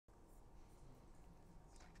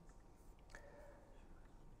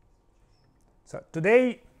So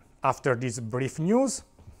today, after this brief news,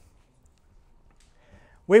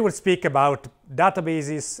 we will speak about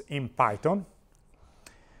databases in Python,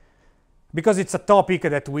 because it's a topic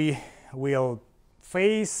that we will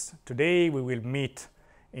face today. We will meet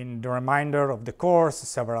in the remainder of the course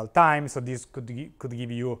several times, so this could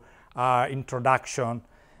give you an introduction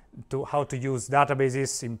to how to use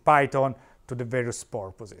databases in Python to the various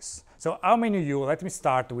purposes. So how many of you, let me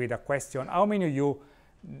start with a question, how many of you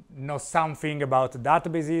know something about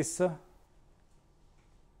databases?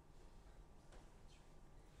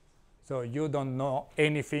 So you don't know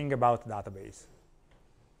anything about database?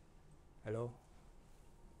 Hello?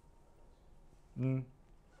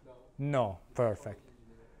 No, perfect.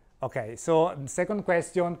 Okay, so the second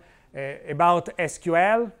question about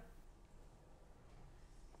SQL.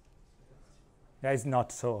 That is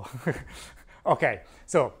not so. Okay,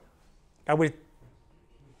 so I will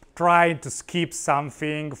try to skip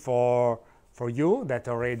something for you that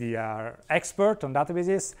already are expert on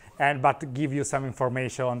databases, but give you some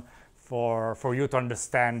information for you to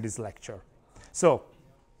understand this lecture. So,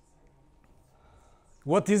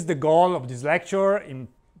 what is the goal of this lecture in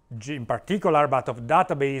particular, but of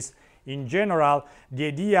database in general? The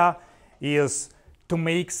idea is to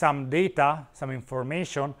make some data, some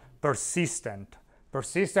information persistent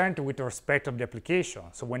with respect of the application.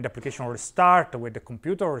 So when the application restart, when the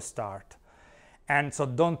computer restart, and so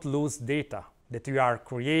don't lose data that you are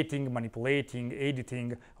creating, manipulating,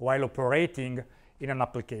 editing while operating in an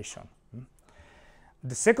application.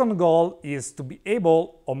 The second goal is to be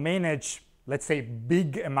able to manage, let's say,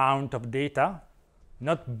 big amount of data,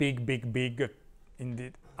 not big.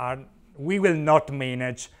 Indeed, we will not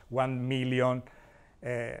manage 1 million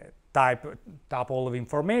tuple of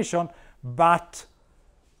information, but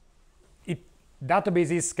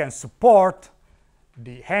databases can support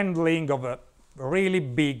the handling of a really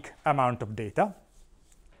big amount of data,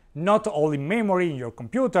 not only memory in your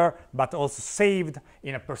computer, but also saved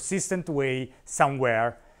in a persistent way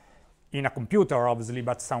somewhere, in a computer obviously,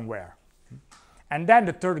 but somewhere. And then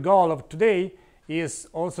the third goal of today is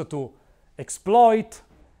also to exploit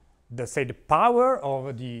the power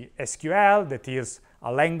of the SQL, that is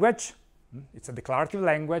a language. It's a declarative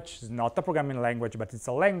language, it's not a programming language, but it's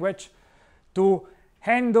a language, to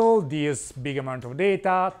handle this big amount of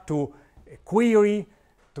data, to query,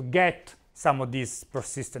 to get some of this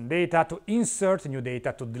persistent data, to insert new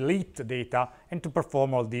data, to delete data, and to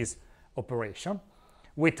perform all these operations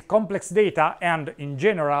with complex data, and in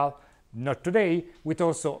general, not today, with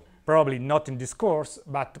also, probably not in this course,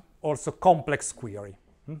 but also complex query.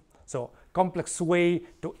 So complex way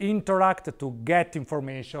to interact, to get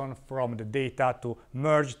information from the data, to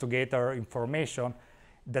merge together information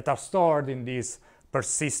that are stored in this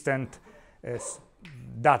persistent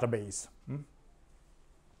database.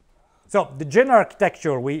 So the general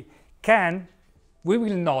architecture we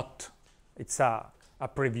will not, it's a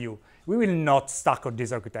preview, we will not stack on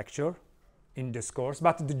this architecture in this course,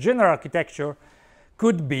 but the general architecture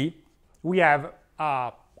could be, we have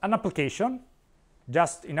an application,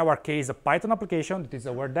 just in our case a Python application that is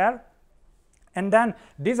over there, and then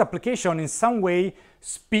this application in some way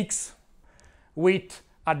speaks with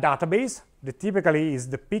a database that typically is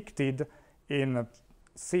depicted in a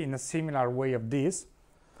similar way of this,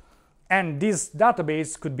 and this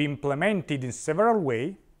database could be implemented in several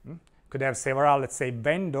ways. Could have several, let's say,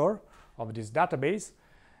 vendor of this database,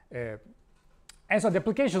 and so the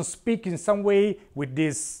application speaks in some way with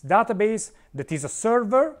this database that is a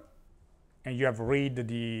server, and you have read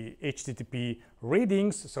the HTTP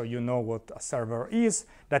readings, so you know what a server is.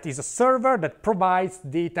 That is a server that provides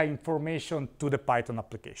data information to the Python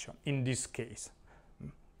application, in this case.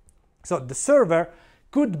 So the server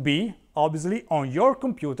could be, obviously, on your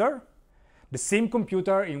computer, the same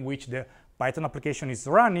computer in which the Python application is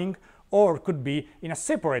running, or could be in a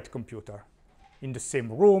separate computer, in the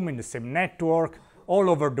same room, in the same network, all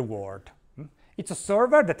over the world. It's a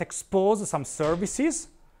server that exposes some services.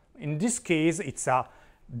 In this case, it's a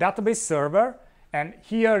database server, and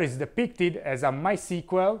here is depicted as a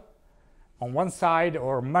MySQL on one side,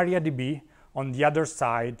 or MariaDB on the other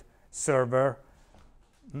side, server,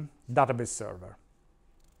 database server.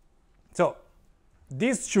 So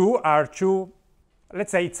these two are two,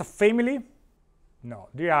 let's say it's a family. No,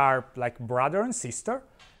 they are like brother and sister,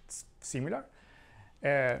 it's similar.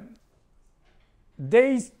 So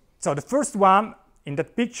the first one in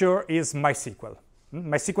that picture is MySQL.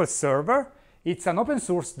 MySQL Server, it's an open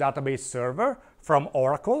source database server from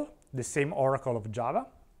Oracle, the same Oracle of Java.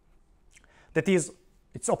 That is,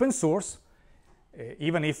 it's open source,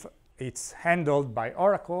 even if it's handled by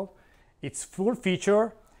Oracle. It's full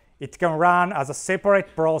feature, It can run as a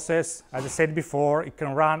separate process. As I said before, it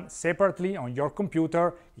can run separately on your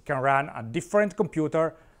computer. It can run a different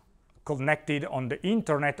computer connected on the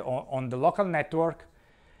internet or on the local network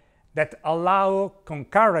that allow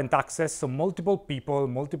concurrent access, so multiple people,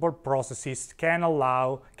 multiple processes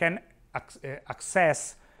can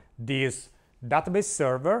access this database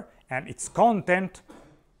server and its content,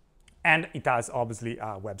 and it has obviously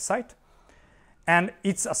a website. And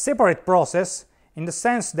it's a separate process in the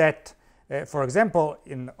sense that, for example,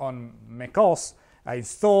 on macOS, I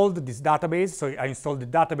installed this database, so I installed the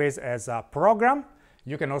database as a program.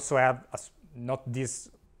 You can also have, not this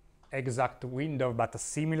exact window, but a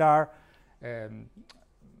similar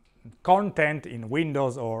content in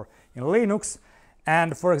Windows or in Linux.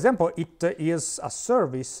 And for example, it is a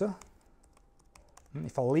service.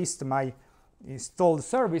 If I list my installed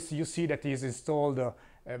service, you see that is installed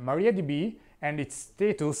MariaDB and its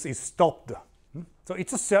status is stopped. So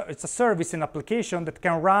it's a service, an application that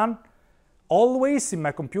can run always in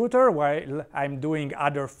my computer while I'm doing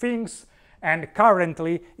other things, and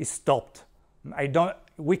currently is stopped.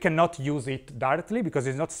 We cannot use it directly because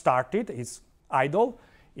it's not started, it's idle,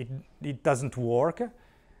 it doesn't work,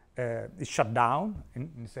 it's shut down,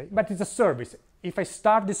 but it's a service. If I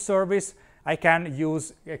start this service, I can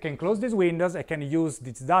close these windows, I can use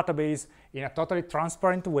this database in a totally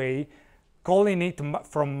transparent way, calling it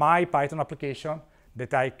from my Python application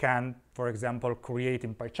that I can, for example, create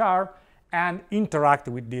in PyChar and interact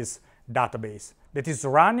with this database that is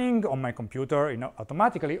running on my computer,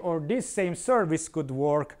 automatically, or this same service could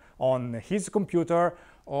work on his computer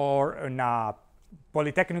or in a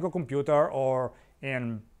Politecnico computer or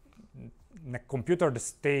in a computer that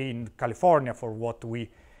stays in California for what we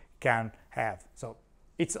can have. So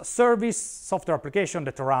it's a service software application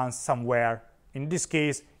that runs somewhere. In this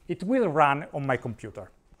case, it will run on my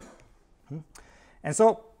computer. And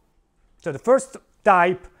so the first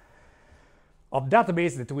type of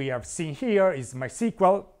database that we have seen here is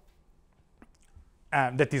MySQL,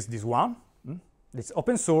 and that is this one. This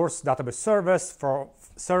open source database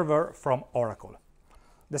server from Oracle.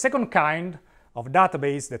 The second kind of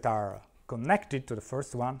database that are connected to the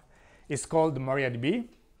first one is called MariaDB.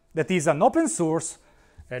 That is an open source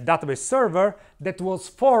database server that was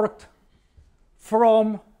forked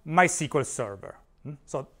from MySQL server.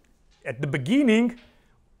 So at the beginning,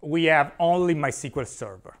 we have only MySQL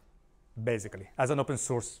server, basically, as an open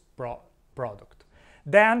source product.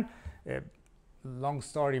 Then, long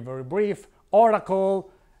story, very brief, Oracle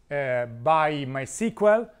buy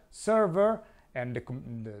MySQL server and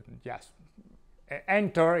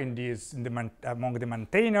enter among the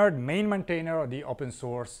main maintainer of the open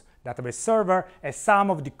source database server, as some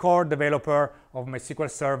of the core developer of MySQL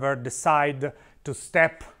server decide to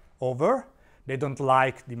step over. They don't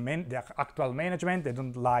like the actual management,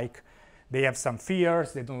 they have some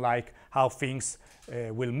fears, they don't like how things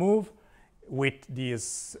will move with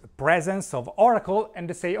this presence of Oracle, and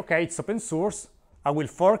they say, okay, it's open source, I will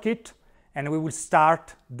fork it, and we will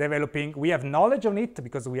start developing. We have knowledge on it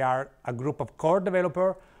because we are a group of core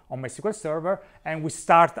developers on MySQL server, and we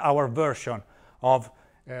start our version of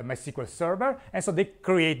MySQL server. And so they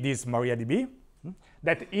create this MariaDB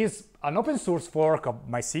that is an open source fork of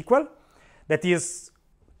MySQL that is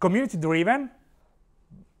community driven.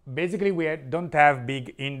 Basically, we don't have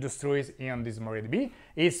big industries in this MariaDB.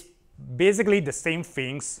 It's basically the same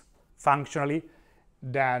things functionally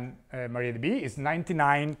than MariaDB. It's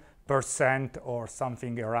 99% or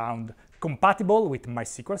something around compatible with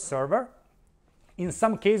MySQL server. In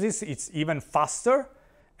some cases, it's even faster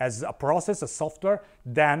as a process, a software,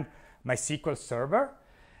 than MySQL server.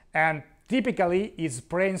 And typically, it's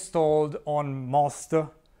pre-installed on most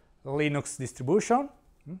Linux distribution,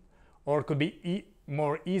 or could be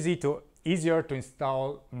easier to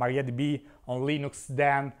install MariaDB on Linux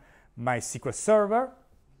than MySQL server,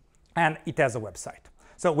 and it has a website.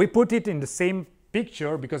 So we put it in the same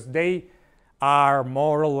picture because they are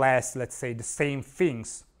more or less, let's say, the same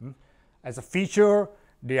things. As a feature,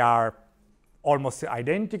 they are almost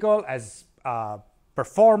identical. As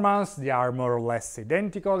performance, they are more or less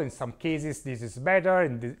identical. In some cases, this is better.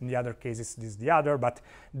 In the other cases, this is the other. But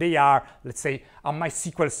they are, let's say, a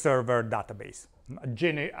MySQL server database.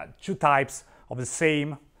 Two types of the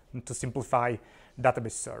same, to simplify,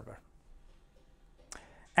 database server.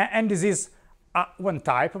 And this is one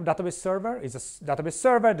type of database server. It's a database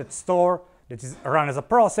server that is run as a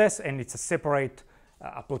process, and it's a separate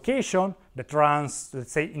application that runs,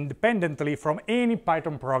 let's say, independently from any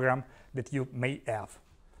Python program that you may have.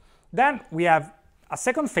 Then we have a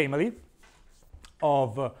second family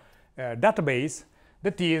of database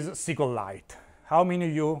that is SQLite. How many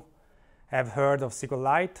of you have heard of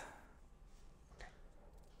SQLite?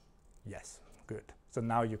 Yes, good. So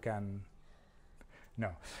now you can, no,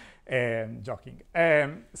 joking.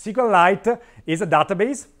 SQLite is a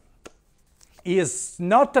database, is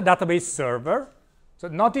not a database server. So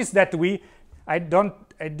notice that I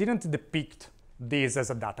didn't depict this as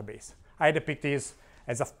a database. I depict this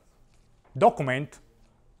as a document,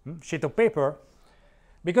 sheet of paper,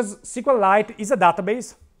 because SQLite is a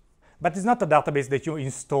database, but it's not a database that you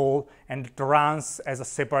install and it runs as a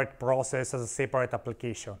separate process, as a separate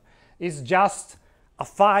application. It's just a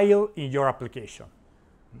file in your application.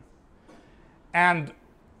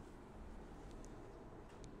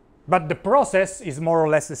 But the process is more or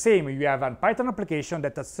less the same. You have a Python application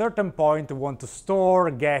that at a certain point you want to store,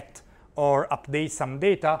 get, or update some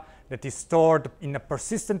data that is stored in a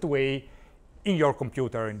persistent way in your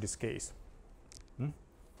computer in this case.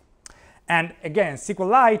 And again,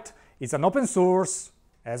 SQLite is an open source,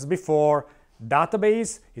 as before,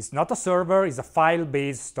 database. It's not a server, it's a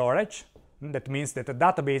file-based storage. That means that a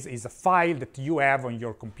database is a file that you have on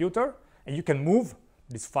your computer, and you can move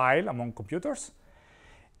this file among computers.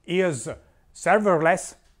 Is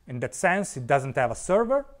serverless in that sense. It doesn't have a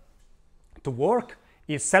server to work.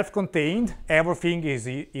 It's self-contained. Everything is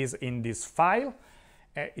in this file.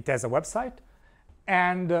 It has a website,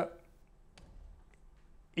 and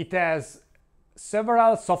it has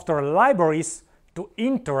several software libraries to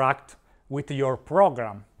interact with your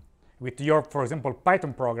program, with your, for example,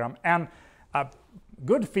 Python program. And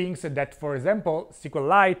good things that, for example,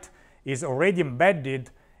 SQLite is already embedded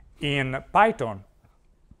in Python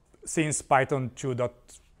since Python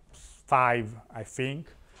 2.5, I think.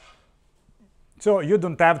 So you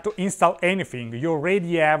don't have to install anything. You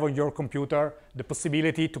already have on your computer the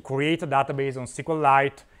possibility to create a database on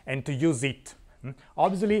SQLite and to use it.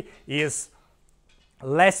 Obviously, it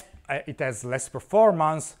has less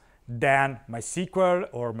performance than MySQL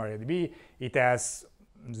or MariaDB. It has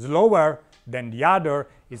slower than the other,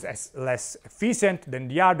 is less efficient than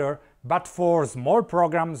the other, but for small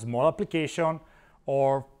programs, small application,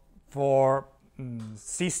 or for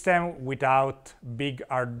system without big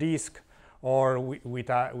hard disk, or with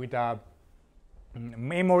a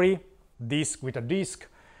memory disk, with a disk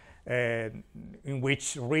in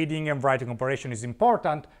which reading and writing operation is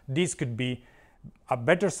important, this could be a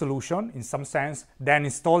better solution in some sense than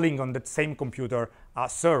installing on that same computer a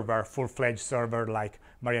server, full-fledged server like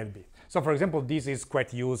MariaDB. So for example, this is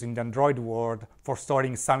quite used in the Android world for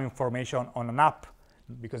storing some information on an app,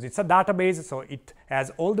 because it's a database, so it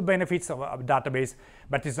has all the benefits of a database,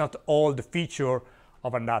 but it's not all the feature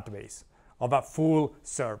of a database, of a full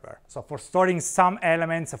server. So for storing some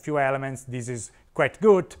elements, a few elements, this is quite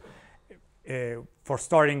good. For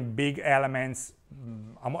storing big elements,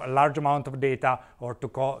 a large amount of data, or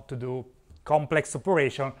to do complex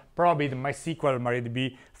operation, probably the MySQL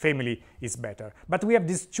MariaDB family is better. But we have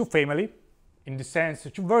these two families, in the sense,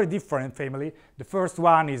 two very different families. The first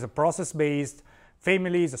one is a process-based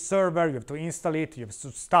family, is a server, you have to install it, you have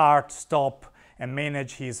to start, stop, and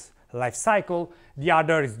manage his life cycle. The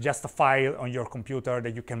other is just a file on your computer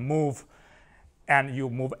that you can move, and you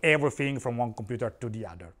move everything from one computer to the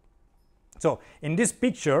other. So in this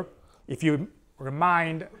picture, if you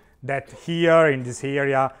remind that here in this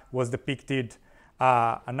area was depicted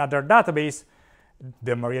another database,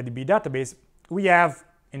 the MariaDB database, we have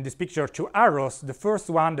in this picture two arrows. The first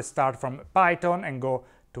one that start from Python and go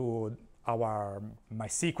to our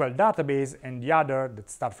MySQL database, and the other that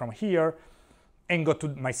start from here and go to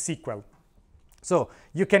MySQL. So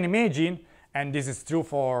you can imagine, and this is true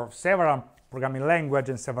for several programming languages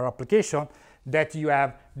and several applications, that you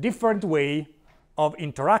have different way of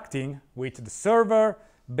interacting with the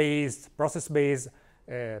server-based, process-based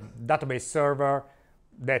database server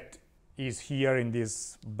that is here in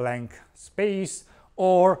this blank space,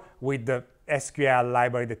 or with the SQL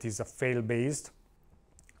library that is a file-based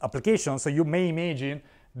application. So you may imagine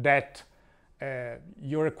that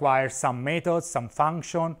you require some methods, some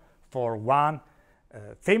function for one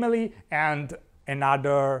family, and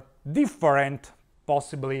another different,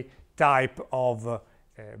 possibly, type of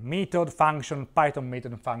method function, Python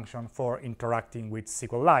method function for interacting with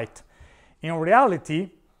SQLite. In reality,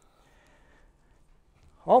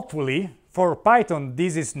 hopefully, for Python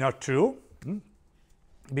this is not true,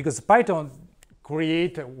 because Python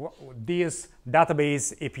create this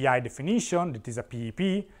database API definition, that is a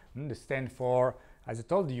PEP, that stands for, as I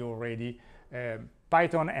told you already,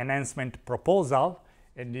 Python Enhancement Proposal,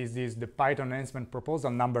 and this is the Python Enhancement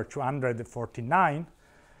Proposal number 249,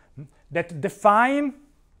 that define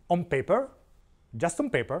on paper, just on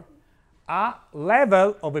paper, a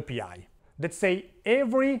level of API that say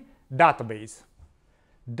every database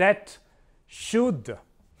that should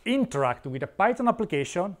interact with a Python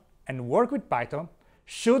application and work with Python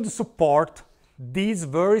should support this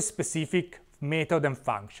very specific method and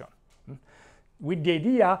function, with the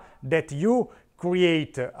idea that you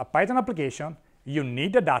create a Python application, you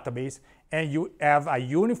need a database, and you have a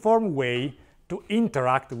uniform way to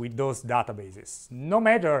interact with those databases, no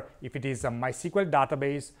matter if it is a MySQL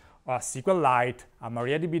database, a SQLite, a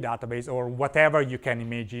MariaDB database, or whatever you can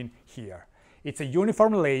imagine here. It's a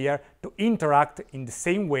uniform layer to interact in the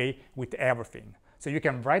same way with everything. So you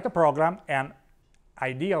can write a program, and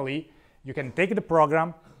ideally, you can take the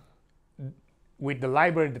program with the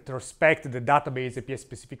library that respects the database API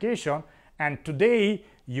specification, and today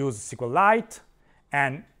use SQLite,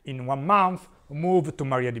 and in 1 month move to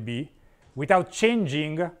MariaDB without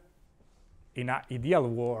changing, in an ideal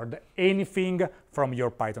world, anything from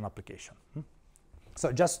your Python application.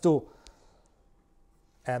 So just to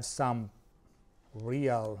have some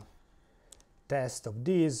real test of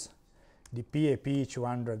this, the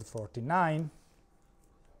AmI-2019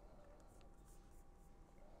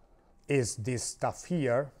 is this stuff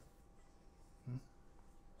here.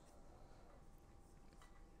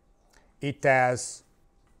 It has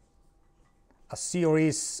a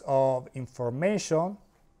series of information.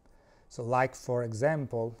 So like, for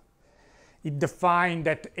example, it defined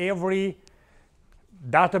that every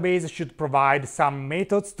database should provide some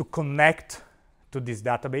methods to connect to this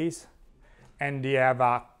database, and they have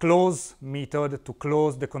a close method to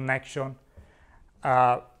close the connection,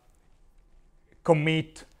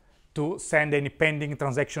 commit to send any pending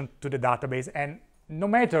transaction to the database, and no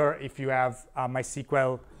matter if you have a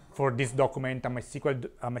MySQL for this document, a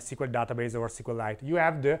MySQL database or SQLite, you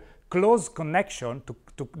have the close connection to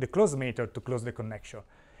the close method to close the connection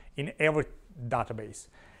in every database.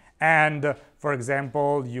 And for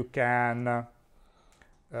example, you can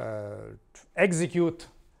execute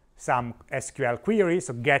some SQL query,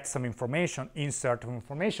 so get some information, insert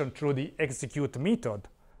information through the execute method.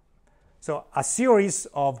 So a series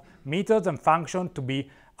of methods and functions to be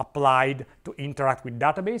applied to interact with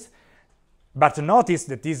database. But notice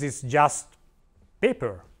that this is just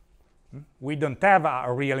paper. We don't have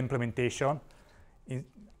a real implementation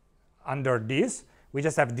under this. We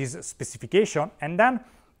just have this specification, and then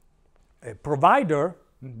a provider,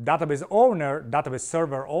 database owner, database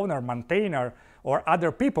server owner, maintainer, or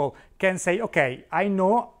other people can say, okay, I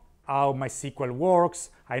know how MySQL works,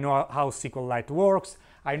 I know how SQLite works,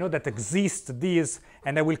 I know that exists this,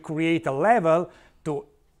 and I will create a level to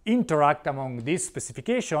interact among this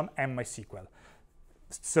specification and MySQL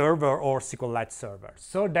server or SQLite server,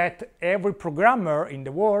 so that every programmer in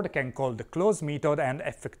the world can call the close method and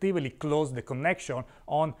effectively close the connection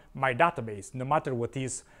on my database, no matter what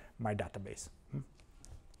is my database.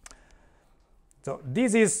 So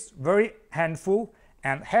this is very handful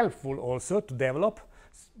and helpful also to develop,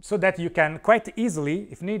 so that you can quite easily,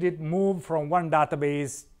 if needed, move from one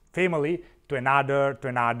database family to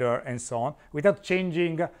another, and so on, without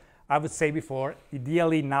changing, I would say before,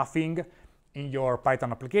 ideally nothing in your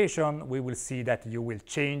Python application. We will see that you will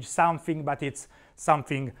change something, but it's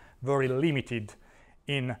something very limited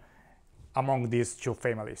among these two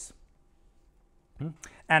families.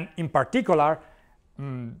 And in particular,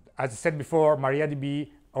 as I said before,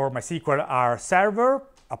 MariaDB or MySQL are server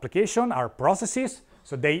application, are processes,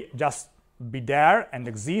 so they just be there and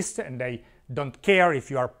exist, and they don't care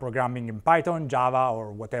if you are programming in Python, Java,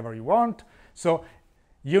 or whatever you want. So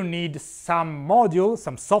you need some module,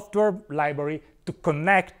 some software library to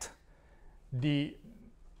connect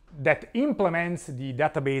that implements the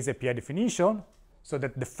database API definition, so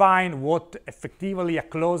that define what effectively a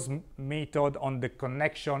close method on the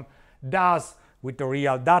connection does with the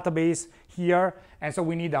real database here. And so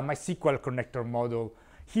we need a MySQL connector module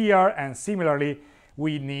here, and similarly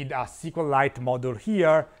we need a SQLite module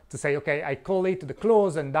here to say, okay, I call it the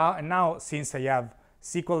close, and now since I have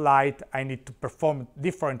SQLite, I need to perform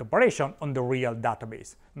different operation on the real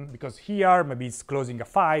database, because here maybe it's closing a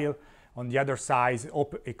file, on the other side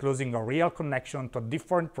closing a real connection to a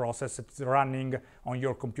different process that's running on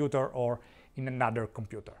your computer or in another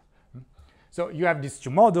computer. So you have these two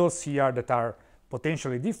modules here that are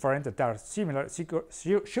potentially different, that are similar,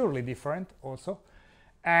 surely different also,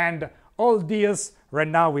 and all these, right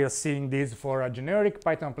now we are seeing this for a generic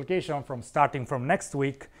Python application starting from next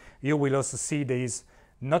week. You will also see this,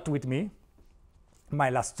 not with me,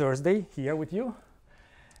 my last Thursday here with you,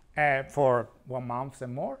 for 1 month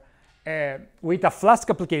and more, with a Flask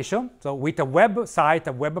application, so with a website,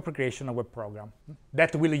 a web application, a web program,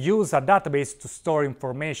 that will use a database to store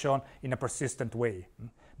information in a persistent way.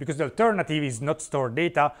 Because the alternative is not store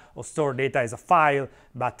data, or store data as a file,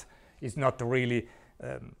 but it's not really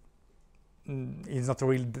is not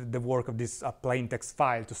really the work of this plain text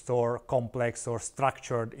file to store complex or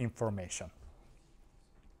structured information.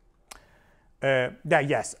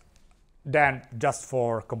 Yes, then just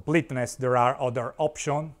for completeness, there are other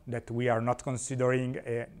options that we are not considering,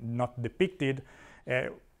 not depicted.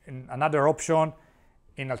 Another option,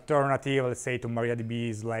 in alternative, let's say to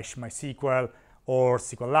MariaDB/MySQL or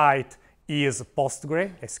SQLite, is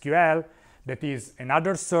PostgreSQL. That is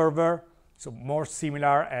another server, so more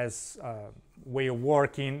similar as way of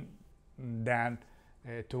working than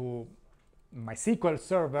to MySQL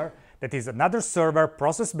server. That is another server,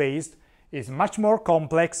 process-based, is much more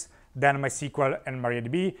complex than MySQL and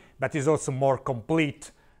MariaDB, but is also more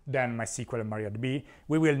complete than MySQL and MariaDB.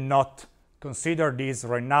 We will not consider this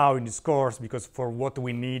right now in this course because for what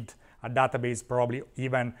we need a database, probably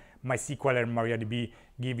even MySQL and MariaDB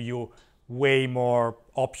give you way more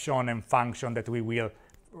option and function that we will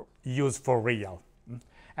use for real.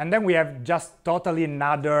 And then we have just totally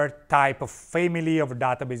another type of family of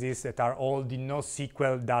databases that are all the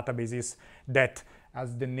NoSQL databases that,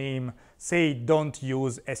 as the name say, don't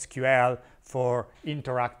use SQL for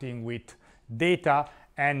interacting with data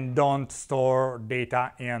and don't store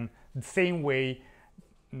data in the same way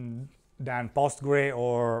than Postgre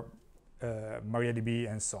or MariaDB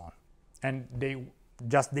and so on. And they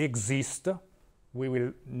exist. We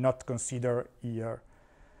will not consider here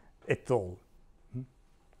at all.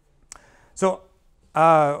 So,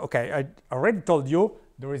 okay, I already told you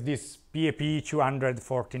there is this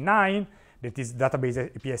API-2019 that is database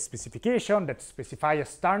API specification that specify a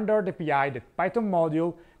standard API that Python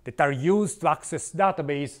module that are used to access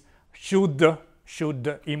database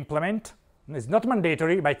should implement. It's not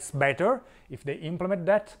mandatory, but it's better if they implement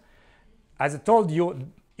that. As I told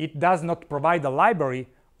you, it does not provide a library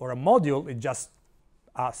or a module, it's just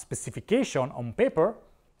a specification on paper.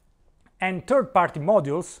 And third-party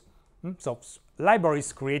modules, so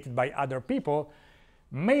libraries created by other people,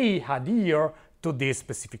 may adhere to this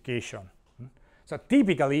specification. So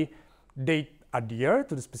typically, they adhere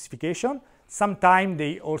to the specification. Sometimes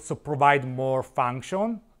they also provide more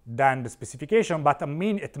function than the specification, but at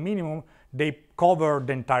minimum, they cover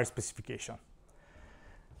the entire specification.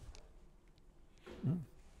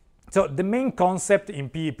 So the main concept in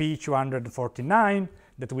API-2019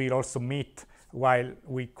 that we'll also meet while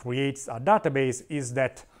we create a database is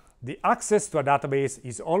that the access to a database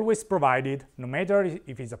is always provided, no matter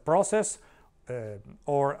if it's a process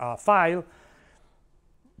or a file,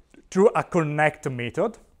 through a connect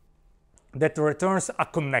method that returns a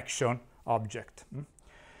connection object.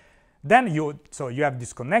 Then you have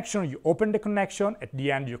this connection, you open the connection, at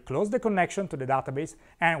the end you close the connection to the database,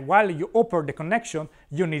 and while you open the connection,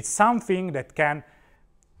 you need something that can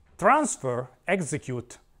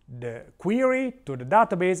execute the query to the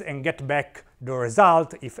database and get back the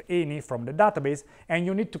result, if any, from the database, and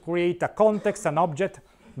you need to create a context, an object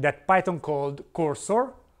that Python called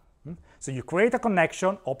cursor. So you create a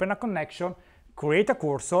connection, open a connection, create a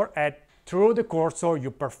cursor, and through the cursor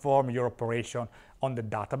you perform your operation on the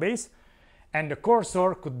database, and the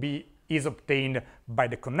cursor is obtained by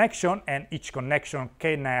the connection, and each connection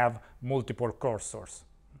can have multiple cursors.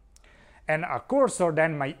 And a cursor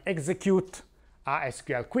then might execute a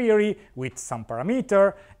SQL query with some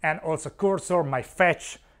parameter, and also cursor might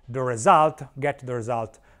fetch the result, get the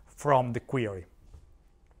result from the query.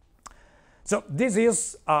 So this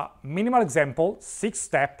is a minimal example,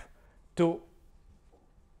 6-step to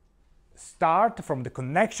start from the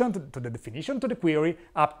connection to the definition to the query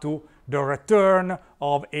up to the return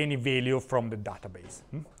of any value from the database.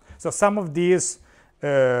 So some of these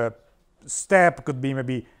steps could be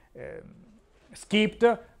maybe skipped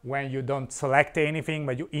when you don't select anything,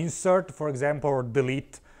 but you insert, for example, or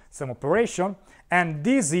delete some operation. And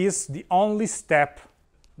this is the only step,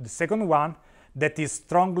 the second one, that is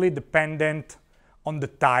strongly dependent on the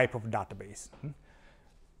type of database.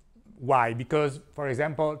 Why? Because, for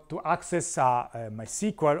example, to access a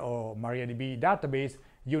MySQL or MariaDB database,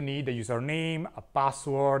 you need a username, a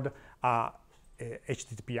password, a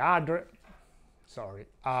HTTP address,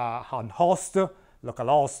 a host,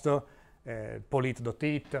 localhost,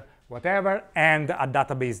 polit.it, whatever, and a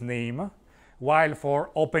database name. While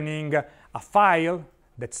for opening a file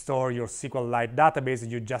that stores your SQLite database,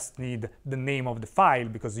 you just need the name of the file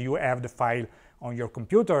because you have the file on your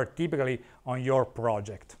computer, typically on your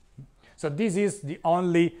project. So this is the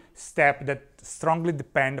only step that strongly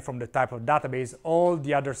depends from the type of database. All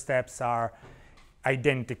the other steps are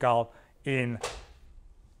identical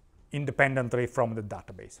independently from the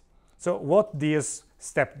database. So what this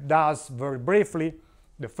step does, very briefly,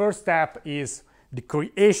 the first step is the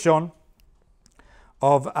creation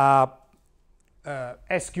of a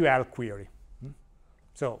SQL query.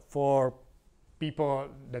 So for people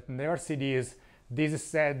that never see this, this is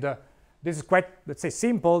said, this is quite, let's say,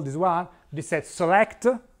 simple, this one. This says select,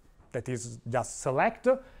 that is just select,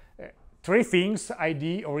 three things,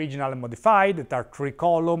 ID, original, and modified, that are three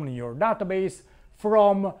columns in your database,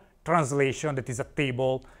 from translation, that is a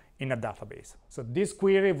table in a database. So this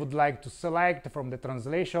query would like to select from the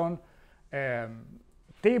translation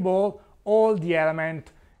table all the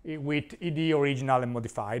elements with ID, original, and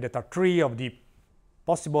modified, that are three of the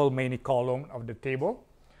possible many columns of the table.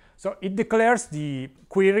 So it declares the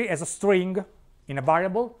query as a string in a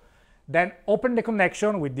variable, then open the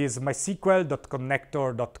connection with this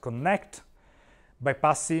mysql.connector.connect by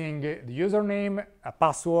passing the username, a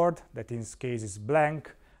password, that in this case is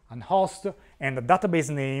blank, and host, and a database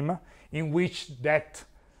name in which that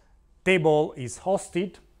table is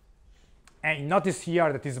hosted. And notice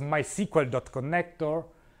here that is mysql.connector.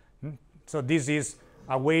 So this is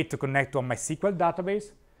a way to connect to a MySQL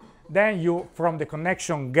database. Then you, from the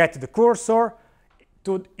connection, get the cursor.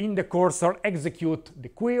 In the cursor, execute the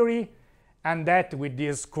query, and that with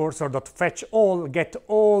this cursor.fetch all, get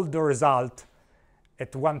all the result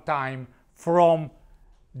at one time from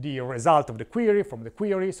the result of the query, from the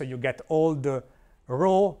query. So you get all the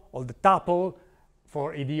row, all the tuple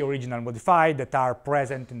for ID, original, modified that are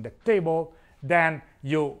present in the table. Then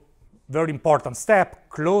you, very important step,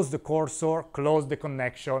 close the cursor, close the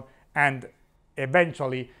connection, and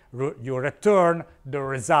eventually you return the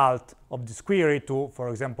result of this query to, for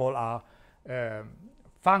example, a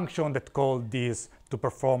function that calls this to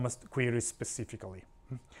perform queries specifically.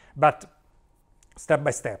 But step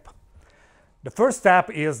by step. The first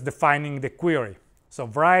step is defining the query. So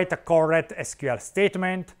write a correct SQL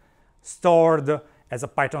statement stored as a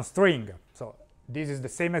Python string. So this is the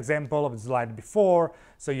same example of the slide before.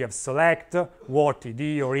 So you have select, what,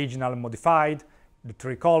 ID, original, modified, the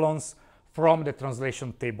three columns from the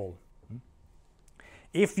translation table.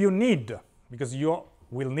 If you need, because you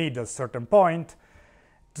will need at a certain point,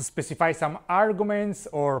 to specify some arguments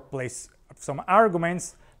or place some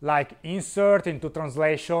arguments like insert into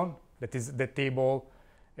translation, that is the table,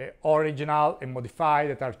 original and modified,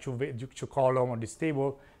 that are two columns on this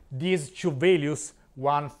table. These two values,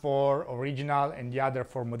 one for original and the other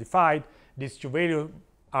for modified, these two values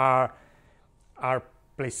are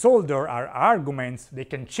placeholder, are arguments. They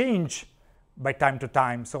can change by time to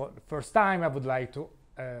time. So the first time I would like to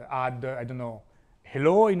add, I don't know,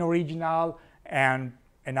 hello in original and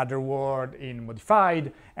another word in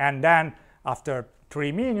modified, and then after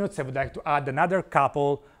 3 minutes I would like to add another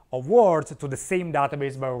couple of words to the same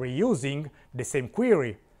database by reusing the same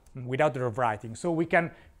query without rewriting. So we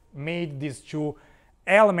can make these two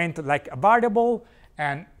elements like a variable,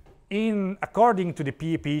 and according to the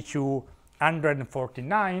PEP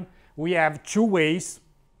 249 we have two ways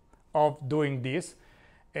of doing this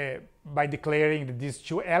by declaring that these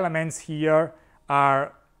two elements here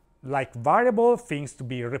are like variable things to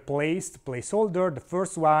be replaced, placeholder. The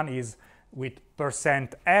first one is with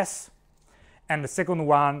 %s, and the second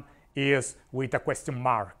one is with a question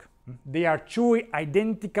mark. They are two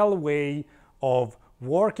identical ways of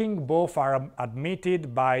working. Both are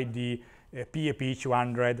admitted by the PEP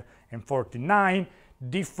 249.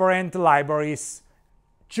 Different libraries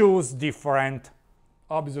choose different,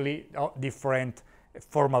 obviously different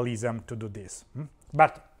formalism to do this.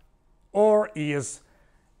 But or is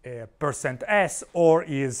 %s or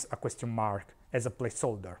is a question mark as a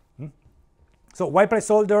placeholder. So why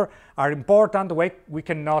placeholder are important? We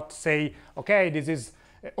cannot say, okay, this is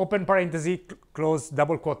open parenthesis, close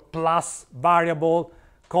double quote, plus variable,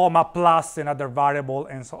 comma, plus another variable,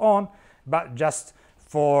 and so on. But just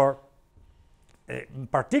for, in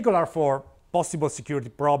particular, for possible security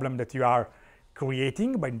problem that you are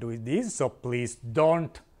creating by doing this. So please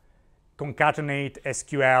don't concatenate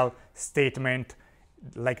SQL statement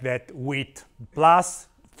like that with plus.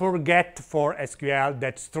 Forget for SQL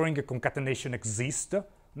that string concatenation exists.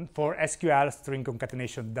 For SQL, string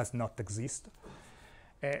concatenation does not exist.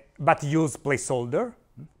 But use placeholder,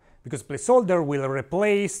 because placeholder will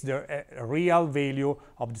replace the real value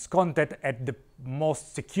of this content at the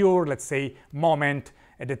most secure, let's say, moment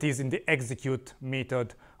that is in the execute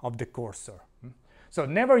method of the cursor. So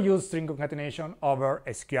never use string concatenation over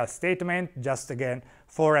SQL statement. Just again,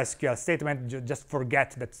 for SQL statement, just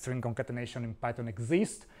forget that string concatenation in Python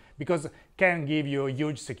exists, because it can give you a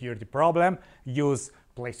huge security problem. Use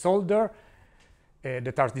placeholder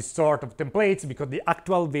that are this sort of templates, because the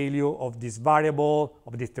actual value of this variable,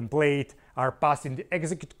 of this template, are passed in the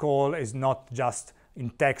execute call, is not just in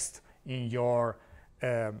text in your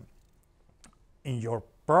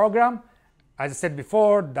program. As I said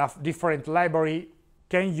before, different library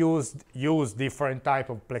can use different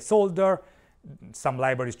type of placeholder. Some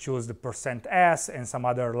libraries choose the %s and some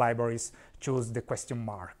other libraries choose the question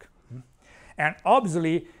mark. And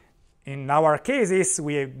obviously, in our cases,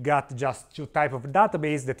 we got just two types of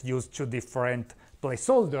database that use two different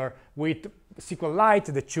placeholder, with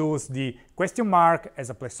SQLite that choose the question mark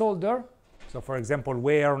as a placeholder. So for example,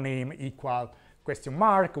 where name equal question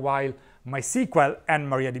mark, while MySQL and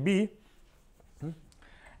MariaDB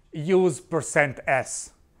use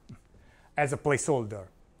 %s as a placeholder.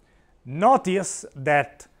 Notice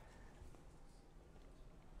that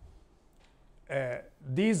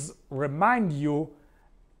these remind you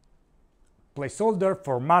placeholder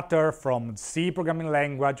formatter from C programming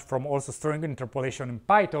language, from also string interpolation in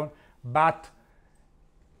Python, but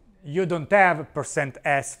you don't have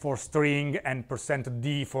 %s for string and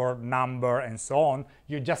 %d for number and so on.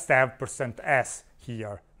 You just have %s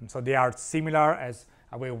here. And so they are similar as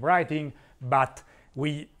a way of writing, but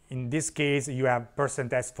in this case, you have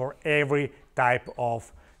 %s for every type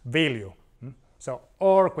of value. So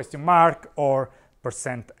or question mark or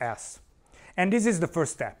 %s. And this is the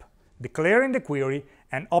first step, declaring the query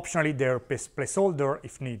and optionally their placeholder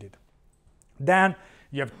if needed. Then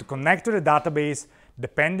you have to connect to the database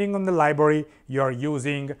depending on the library you are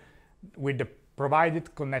using with the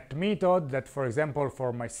provided connect method that, for example,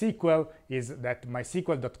 for MySQL is that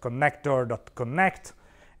mysql.connector.connect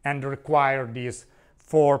and require these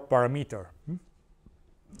 4 parameters.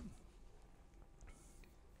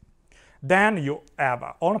 Then you have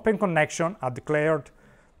an open connection, a declared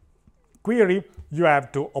query. You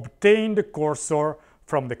have to obtain the cursor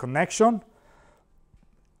from the connection.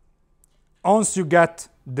 Once you get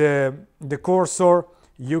the cursor,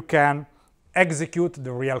 you can execute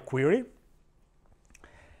the real query.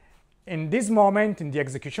 In this moment, in the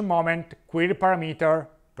execution moment, query parameter,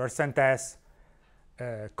 %s,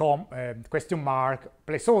 question mark,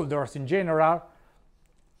 placeholders in general,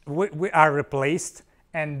 we are replaced,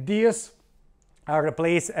 and these are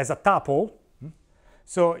replaced as a tuple.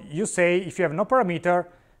 So you say if you have no parameter,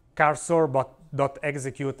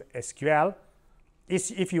 cursor.execute SQL.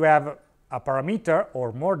 If you have a parameter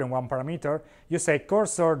or more than one parameter, you say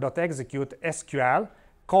cursor.execute SQL,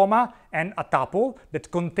 comma, and a tuple that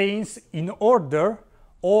contains in order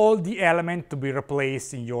all the elements to be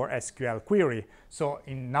replaced in your SQL query. So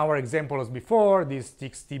in our example as before, this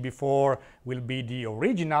txt before will be the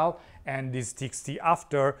original, and this txt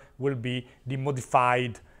after will be the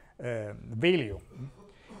modified value.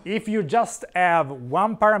 If you just have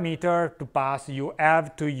one parameter to pass, you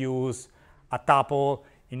have to use a tuple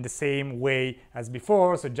in the same way as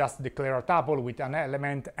before, so just declare a tuple with an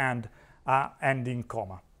element and an ending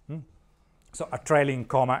comma. So a trailing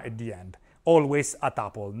comma at the end. Always a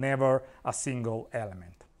tuple, never a single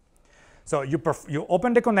element. So you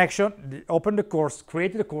open the connection, open the course,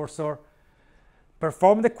 create the cursor,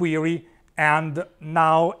 perform the query, and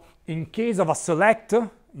now in case of a select,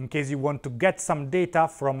 in case you want to get some data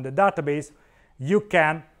from the database, you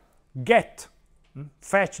can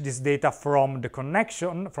fetch this data from the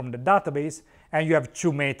connection, from the database, and you have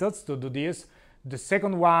two methods to do this. The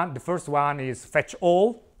first one is fetch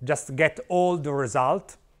all, just get all the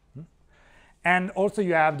result. And also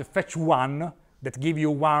you have the fetch one that give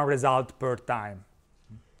you one result per time.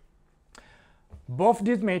 Both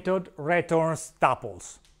this method returns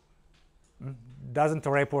tuples. Doesn't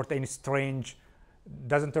return any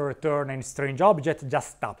strange object,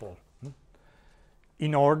 just tuple.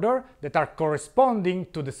 In order that are corresponding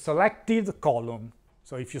to the selected column.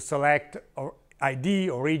 So if you select ID,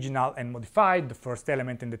 original, and modified, the first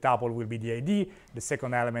element in the tuple will be the ID, the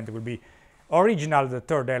second element will be original, the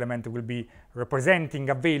third element will be representing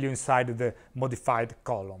a value inside the modified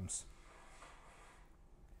columns.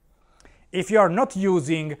 If you are not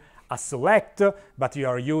using a select, but you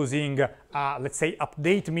are using a, let's say,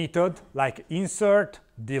 update method like insert,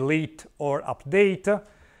 delete, or update,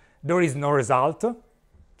 there is no result,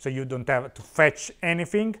 so you don't have to fetch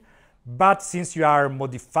anything. But since you are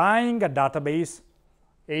modifying a database,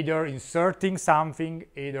 either inserting something,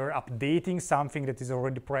 either updating something that is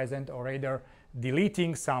already present, or either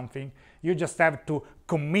deleting something, you just have to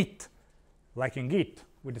commit, like in Git,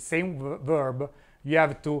 with the same verb, you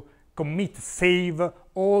have to commit, save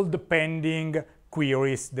all the pending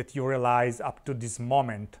queries that you realize up to this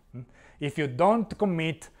moment. If you don't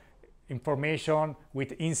commit information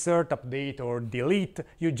with insert, update, or delete,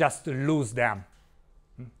 you just lose them,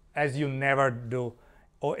 as you never do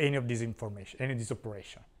any of this information, any of this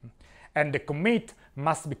operation. And the commit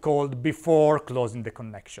must be called before closing the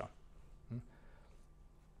connection.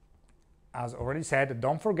 As already said,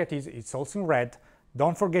 don't forget it, it's also in red.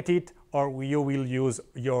 Don't forget it or you will use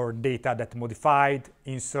your data that modified,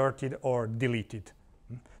 inserted, or deleted.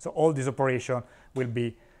 So all this operation will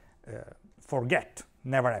be forget,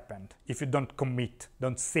 never happened, if you don't commit,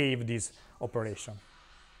 don't save this operation.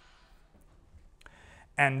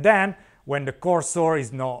 And then, when the cursor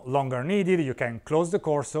is no longer needed, you can close the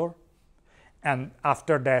cursor, and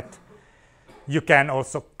after that, you can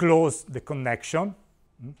also close the connection.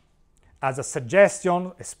 As a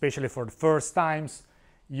suggestion, especially for the first times,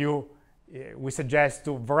 we suggest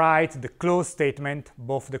to write the close statement,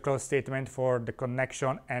 both the close statement for the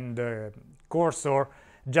connection and the cursor,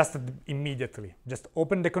 just immediately. Just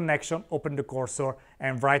open the connection, open the cursor,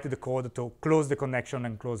 and write the code to close the connection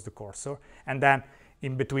and close the cursor. And then,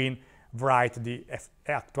 in between, write the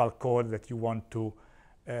actual code that you want to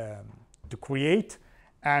create.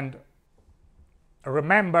 And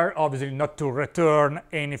remember, obviously, not to return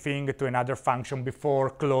anything to another function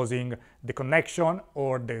before closing the connection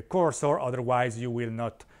or the cursor, otherwise you will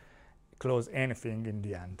not close anything in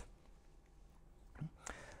the end.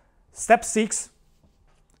 Step 6,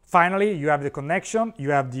 finally, you have the connection,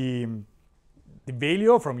 you have the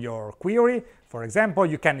value from your query. For example,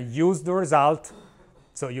 you can use the result,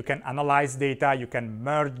 so you can analyze data, you can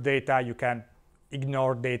merge data, you can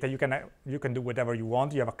ignore data, you can do whatever you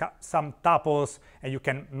want. You have some tuples and you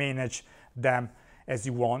can manage them as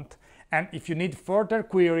you want. And if you need further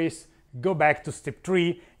queries, go back to step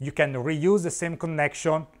 3. You can reuse the same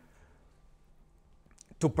connection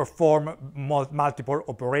to perform multiple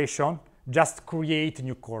operations. Just create a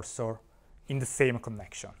new cursor in the same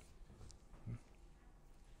connection.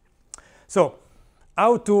 So,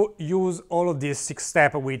 how to use all of these 6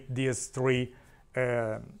 steps with these three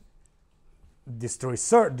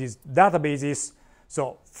databases.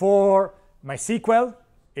 So for MySQL,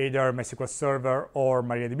 either MySQL Server or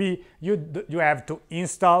MariaDB, you have to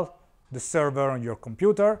install the server on your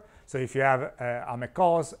computer. So if you have a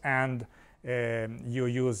macOS and you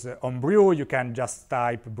use Homebrew, you can just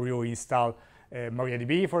type brew install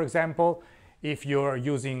MariaDB, for example. If you're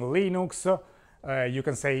using Linux, you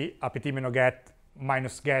can say apt-get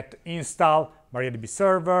 -get install MariaDB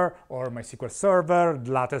server or MySQL Server.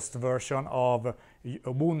 The latest version of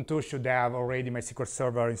Ubuntu should have already MySQL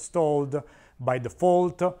Server installed by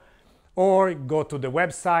default. Or go to the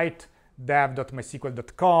website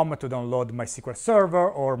dev.mysql.com to download MySQL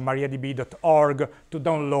Server, or mariadb.org to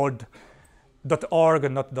download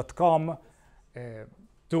 .org, not .com,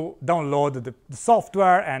 to download the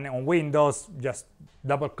software. And on Windows, just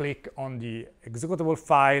double-click on the executable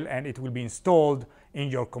file and it will be installed in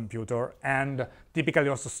your computer, and typically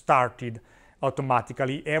also started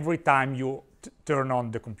automatically every time you turn on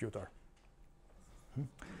the computer.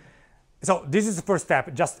 So this is the first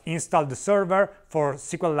step, just install the server. For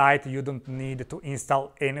SQLite, you don't need to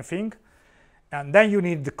install anything. And then you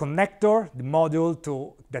need the connector, the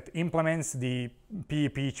module that implements the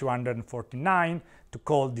PEP249 to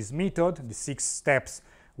call this method, the 6 steps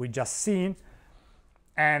we just seen.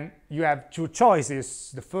 And you have 2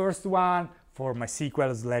 choices. The first one, for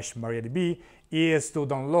MySQL/MariaDB, is to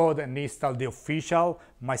download and install the official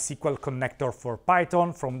MySQL connector for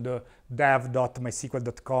Python from the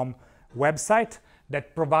dev.mysql.com website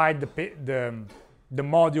that provide the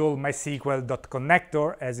module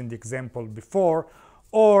mysql.connector, as in the example before.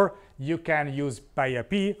 Or you can use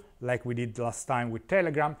PyAP, like we did last time with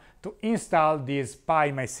Telegram, to install this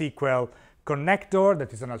PyMySQL connector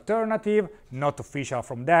that is an alternative, not official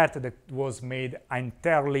from that was made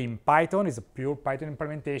entirely in Python. It's a pure Python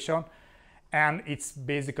implementation, and it's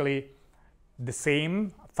basically the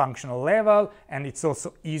same functional level, and it's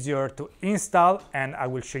also easier to install. And I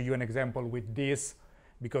will show you an example with this,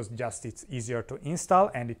 because just it's easier to install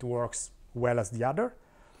and it works well as the other.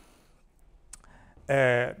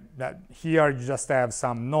 Here you just have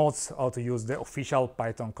some notes how to use the official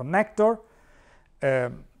Python connector.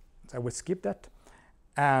 I will skip that.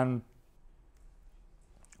 And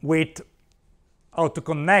with how to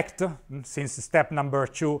connect, since step number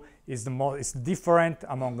 2 is different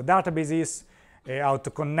among the databases, how to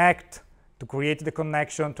connect, to create the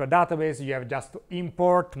connection to a database, you have just to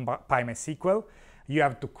import PyMySQL. You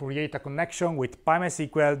have to create a connection with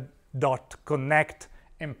PyMySQL.connect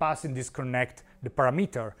and pass in this connect the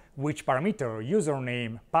parameter, which parameter,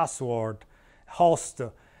 username, password, host,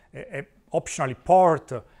 optionally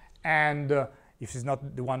port, and if it's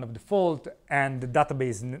not the one of default, and the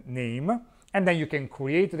database name. And then you can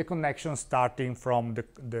create the connection starting from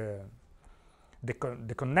the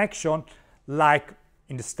connection like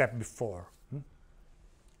in the step before.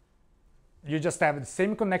 You just have the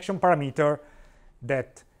same connection parameter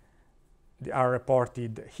that are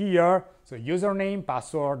reported here. So username,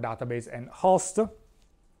 password, database, and host.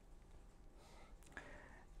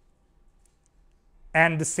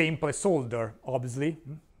 and the same placeholder, obviously.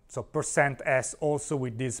 So %s also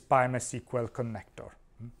with this PyMySQL connector.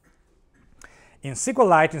 In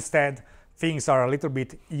SQLite, instead, things are a little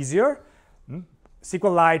bit easier.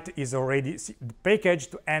 SQLite is already, the package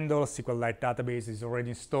to handle SQLite database is already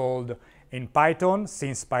installed in Python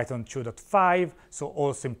since Python 2.5, so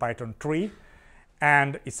also in Python 3.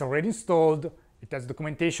 And it's already installed. It has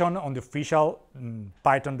documentation on the official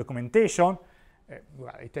Python documentation.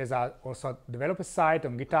 Well, it has also a developer site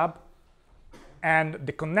on GitHub. And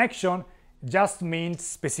the connection just means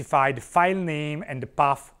specify the file name and the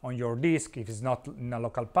path on your disk if it's not in a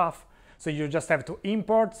local path. So you just have to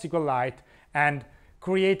import SQLite and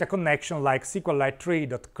create a connection like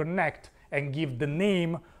SQLite3.connect and give the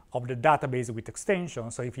name of the database with extension.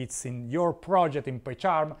 So if it's in your project in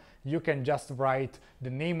PyCharm, you can just write the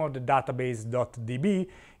name of the database.db.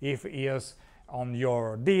 If it is on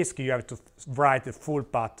your disk, you have to write the full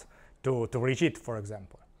path to reach it, for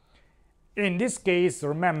example. In this case,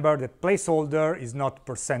 remember that placeholder is not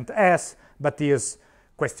 %s, but is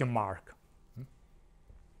question mark.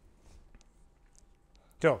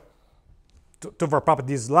 So, to wrap up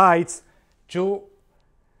these slides, two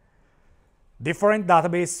different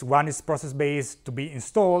databases. One is process-based to be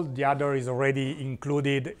installed, the other is already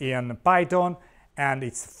included in Python, and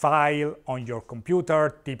it's file on your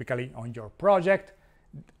computer, typically on your project.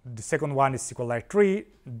 The second one is SQLite 3,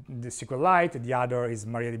 the SQLite, the other is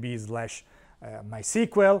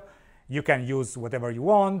MariaDB/MySQL. You can use whatever you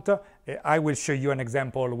want. I will show you an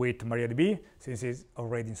example with MariaDB, since it's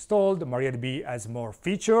already installed. MariaDB has more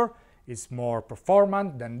feature, it's more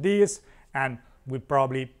performant than this, and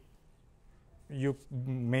you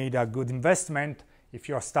made a good investment if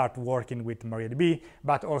you start working with MariaDB,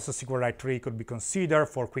 but also SQLite 3 could be considered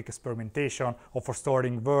for quick experimentation or for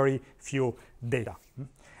storing very few data.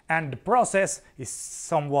 And the process is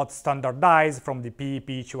somewhat standardized from the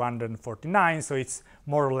PEP 249, so it's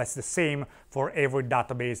more or less the same for every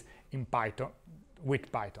database in Python, with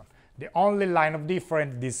Python. The only line of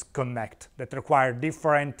difference is connect, that require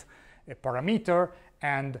different parameter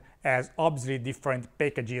and has obviously different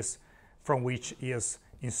packages from which is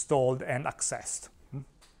installed and accessed.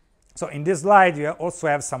 So in this slide, you also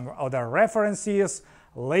have some other references,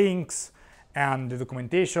 links, and the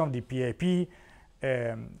documentation, the PIP,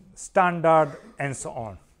 standard, and so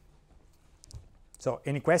on. So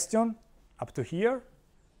any question up to here?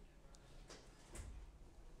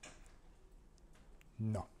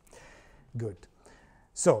 No. Good.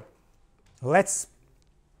 So let's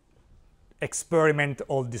experiment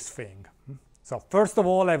all this thing. So first of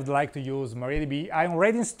all, I would like to use MariaDB. I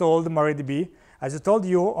already installed MariaDB. As I told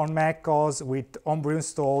you, on Mac OS with Homebrew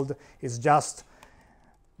installed, it's just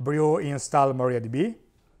brew install MariaDB.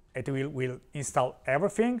 It will install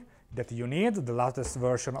everything that you need, the latest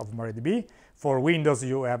version of MariaDB. For Windows,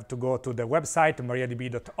 you have to go to the website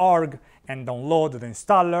mariadb.org and download the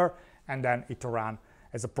installer, and then it runs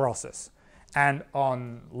as a process. And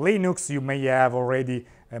on Linux, you may have already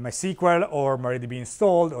MySQL or MariaDB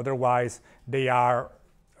installed, otherwise they are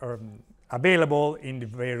available in the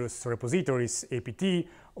various repositories, apt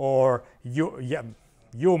or yum,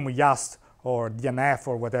 yast or DNF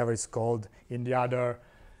or whatever it's called in the other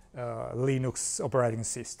Linux operating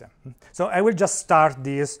system. So I will just start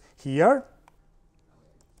this here.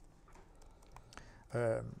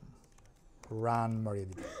 Run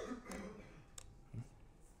MariaDB.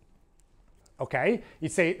 Okay,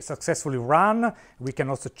 it's a successfully run. We can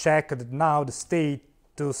also check that now the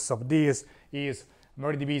status of this is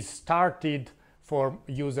MariaDB is started for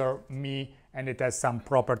user me, and it has some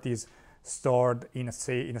properties stored in a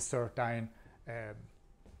certain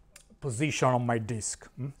position on my disk.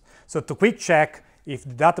 So to quick check if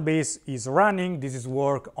the database is running, this is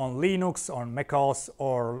work on Linux, on macOS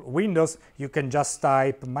or Windows, you can just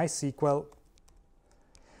type MySQL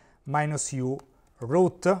 -u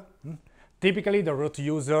root. Typically the root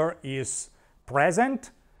user is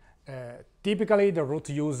present. Typically the root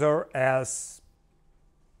user has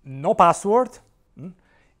no password.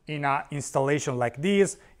 In an installation like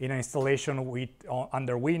this, in an installation with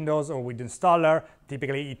under Windows or with installer,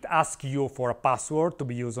 typically it asks you for a password to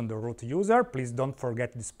be used on the root user. Please don't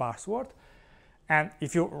forget this password. And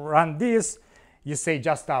if you run this, you say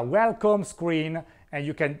just a welcome screen, and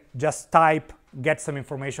you can just type, get some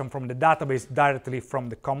information from the database directly from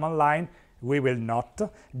the command line. We will not,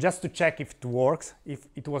 just to check if it works. If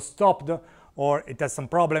it was stopped or it has some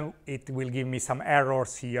problem, it will give me some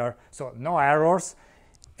errors here. So no errors.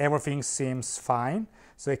 Everything seems fine,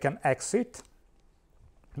 so I can exit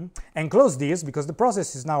and close this because the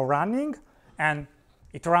process is now running and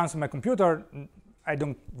it runs on my computer. I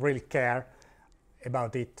don't really care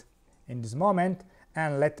about it in this moment.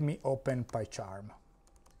 and let me open PyCharm.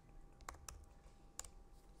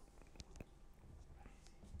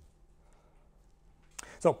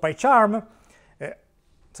 So PyCharm,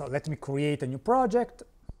 so let me create a new project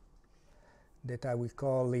that I will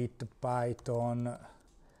call it Python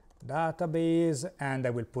database, and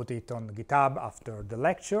I will put it on GitHub after the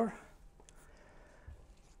lecture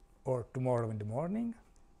or tomorrow in the morning.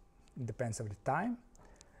 It depends on the time.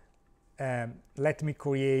 Let me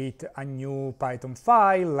create a new Python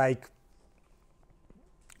file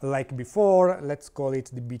like before. Let's call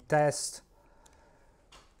it dbtest,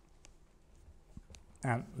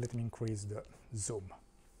 and let me increase the zoom.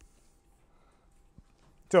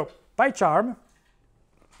 So PyCharm,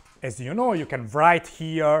 as you know, you can write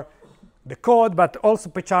here the code, but also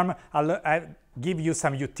PyCharm I'll give you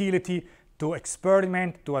some utility to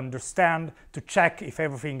experiment, to understand, to check if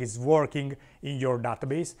everything is working in your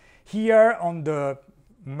database. Here on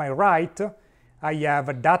my right, I have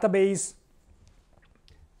a database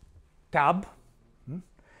tab.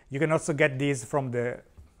 You can also get this from the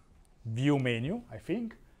view menu, I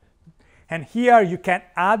think. And here you can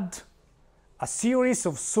add a series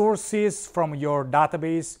of sources from your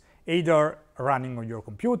database, either running on your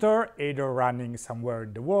computer, either running somewhere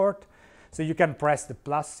in the world. So you can press the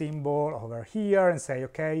plus symbol over here and say,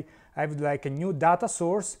 okay, I would like a new data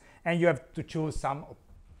source, and you have to choose some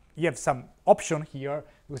option here.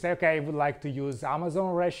 You say, okay, I would like to use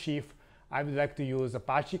Amazon Redshift, I would like to use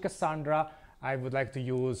Apache Cassandra, I would like to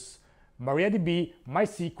use MariaDB,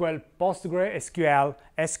 MySQL, PostgreSQL,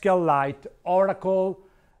 SQLite, Oracle,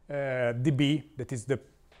 DB, that is the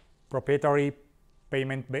proprietary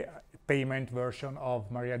payment version of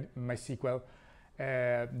MySQL,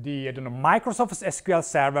 the I don't know, Microsoft SQL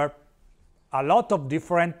Server, a lot of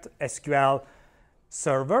different SQL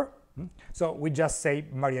server. So we just say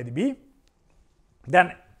MariaDB.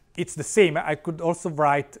 Then it's the same. I could also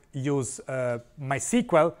use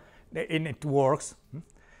MySQL, and it works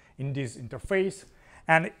in this interface.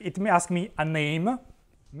 And it may ask me a name.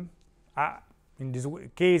 In this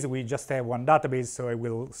case, we just have one database, so I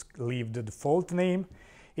will leave the default name.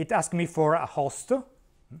 It asks me for a host.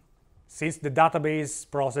 Since the database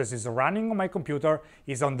process is running on my computer,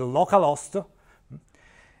 is on the local host.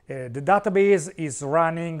 The database is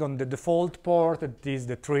running on the default port, that is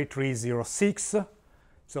the 3306.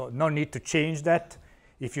 So no need to change that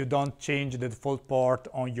if you don't change the default port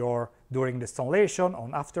on during the installation, or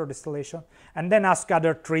after the installation. And then ask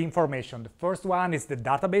other three information. The first one is the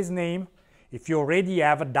database name. If you already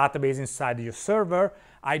have a database inside your server,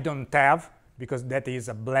 I don't have, because that is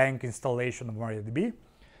a blank installation of MariaDB.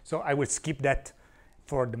 So I will skip that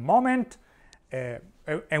for the moment, and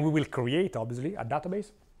we will create, obviously, a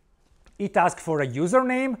database. It asks for a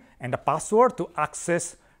username and a password to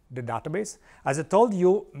access the database. As I told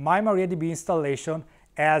you, my MariaDB installation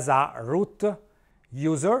has a root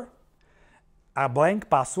user, a blank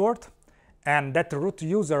password, and that root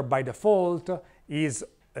user by default is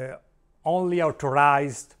only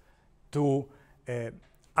authorized to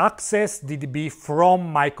access the DB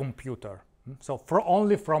from my computer. So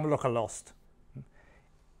only from localhost.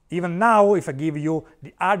 Even now, if I give you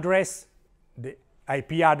the address, the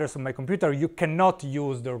IP address of my computer, you cannot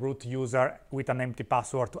use the root user with an empty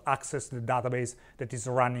password to access the database that is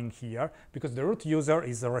running here, because the root user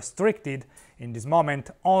is restricted in this moment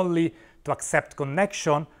only to accept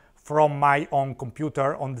connection from my own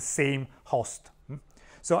computer on the same host.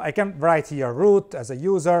 So I can write here root as a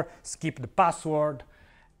user, skip the password,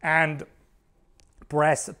 and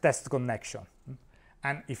press test connection.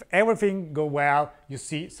 And if everything goes well, you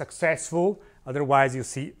see successful, otherwise you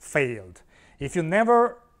see failed. If you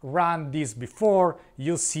never run this before,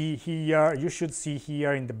 you should see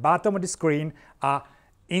here in the bottom of the screen a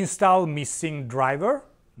install missing driver,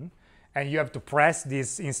 and you have to press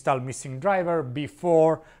this install missing driver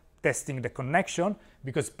before testing the connection,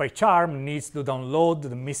 because PyCharm needs to download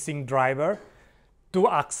the missing driver to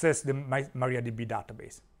access the MariaDB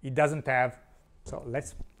database. It doesn't have, so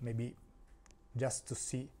let's maybe just to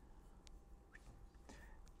see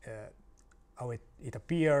how it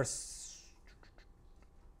appears.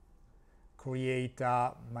 Create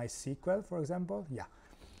a MySQL, for example. Yeah,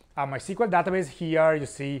 a MySQL database. Here you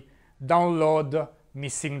see download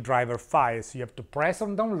missing driver files. You have to press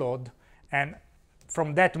on download, and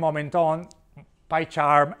from that moment on,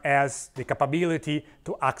 PyCharm has the capability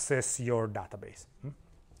to access your database.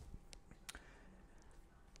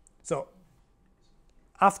 So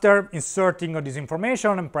after inserting all this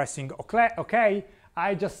information and pressing OK,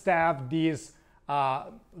 I just have this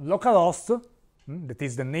localhost, that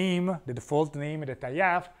is the name, the default name that I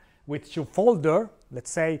have, with two folders.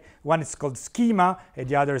 Let's say one is called schema and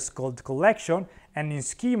the other is called collection, And in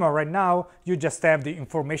schema right now, you just have the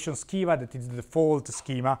information schema that is the default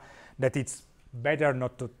schema, that it's better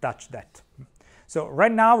not to touch that. So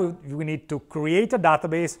right now we need to create a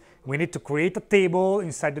database, we need to create a table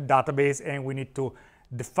inside the database, and we need to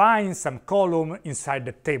define some column inside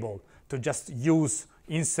the table to just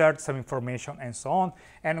insert some information and so on.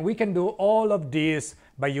 And we can do all of this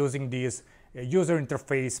by using this user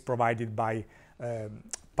interface provided by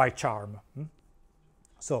PyCharm.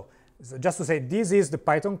 So just to say, this is the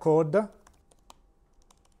Python code.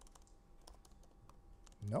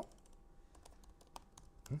 No.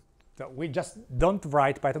 So we just don't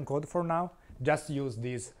write Python code for now, just use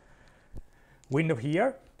this window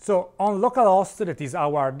here. So on localhost, that is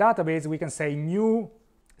our database, we can say new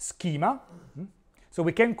schema. So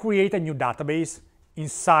we can create a new database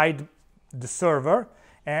inside the server,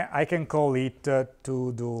 and I can call it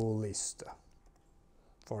to-do list,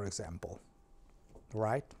 for example.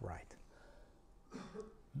 Right.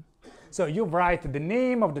 So you write the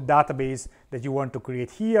name of the database that you want to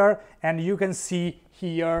create here, and you can see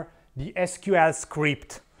here the SQL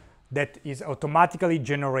script that is automatically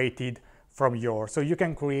generated from yours. So you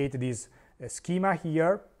can create this schema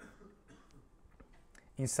here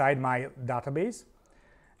inside my database,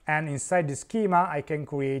 and inside the schema I can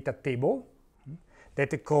create a table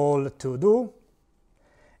that I call to do,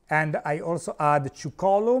 and I also add 2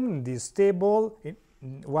 columns in this table.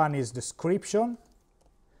 One is description,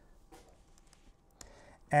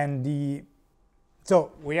 and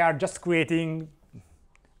so we are just creating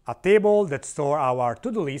a table that stores our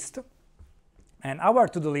to-do list, and our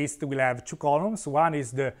to-do list will have 2 columns. One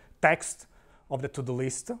is the text of the to-do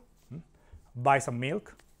list, buy some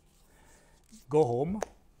milk, go home,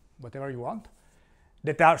 whatever you want,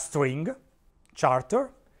 that are string, charter,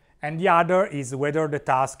 and the other is whether the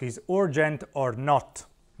task is urgent or not.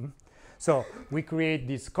 So we create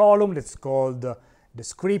this column that's called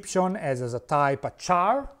description as a type a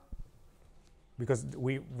char, because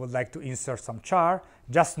we would like to insert some char,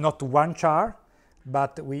 just not one char,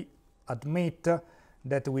 but we admit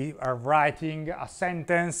that we are writing a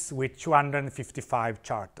sentence with 255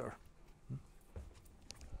 characters.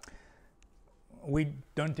 We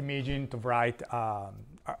don't imagine to write a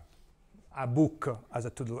book as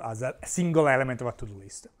a single element of a to-do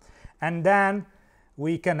list. And then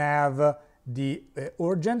we can have the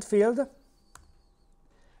urgent field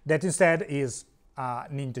that instead is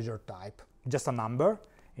an integer type, just a number.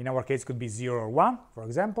 In our case, it could be 0 or 1, for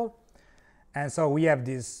example. And so we have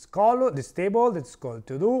this column, this table that's called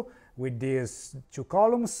to do with these 2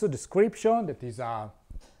 columns, description that is a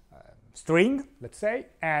string, let's say,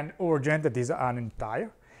 and urgent that is an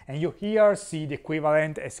entire. And you here see the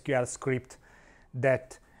equivalent SQL script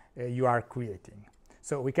that you are creating.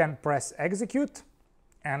 So we can press execute,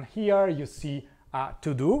 and here you see a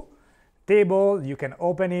to-do table. You can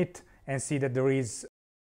open it and see that there is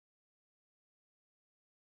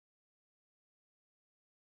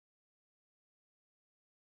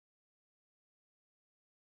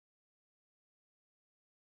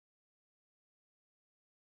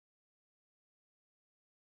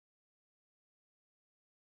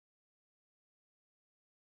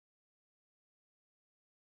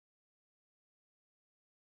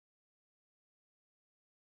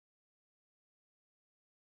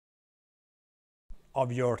of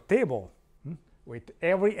your table with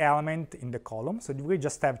every element in the column. So we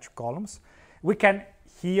just have 2 columns. We can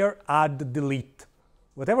here add, delete,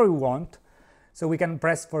 whatever we want. So we can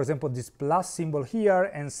press, for example, this plus symbol here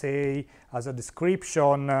and say as a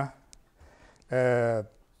description, I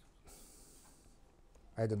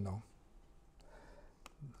don't know,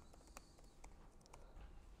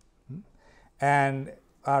 and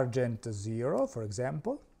urgent 0, for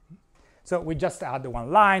example. So we just add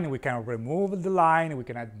 1 line, we can remove the line, we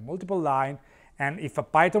can add multiple lines, and if a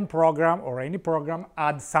Python program or any program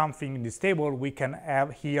adds something in this table, we can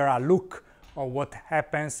have here a look of what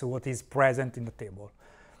happens, what is present in the table,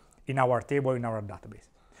 in our database.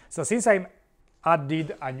 So since I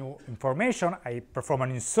added a new information, I perform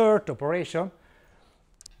an insert operation.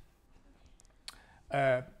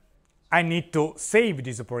 I need to save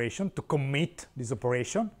this operation, to commit this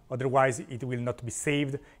operation, otherwise it will not be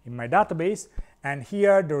saved in my database. And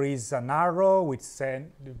here there is an arrow which says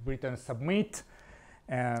written submit,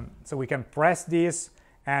 so we can press this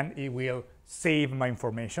and it will save my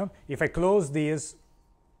information. If I close this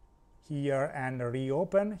here and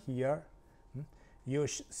reopen here, you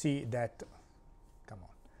see that,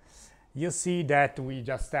 you see that we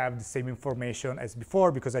just have the same information as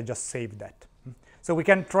before because I just saved that. So we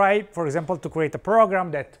can try, for example, to create a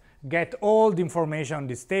program that get all the information on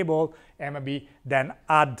this table and maybe then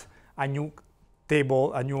add a new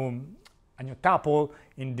table, a new tuple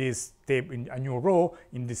in this table, in a new row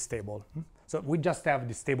in this table. So we just have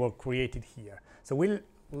this table created here. So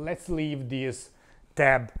let's leave this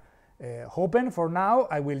tab open for now.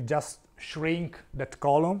 I will just shrink that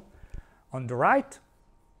column on the right,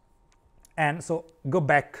 and so go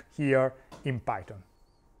back here in Python.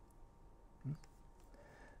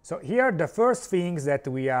 So here the first things that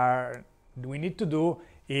we need to do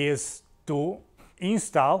is to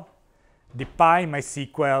install the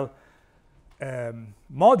PyMySQL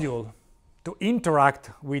module to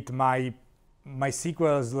interact with my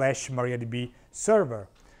MySQL/MariaDB server.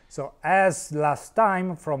 So as last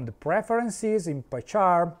time, from the preferences in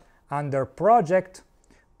PyCharm, under project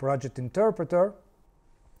interpreter,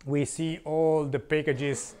 we see all the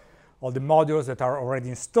packages, all the modules that are already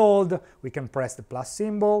installed. We can press the plus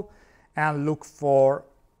symbol and look for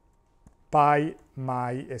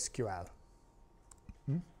PyMySQL.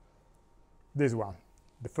 This one,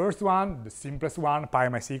 the first one, the simplest one,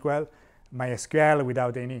 MySQL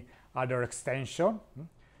without any other extension.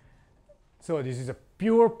 So this is a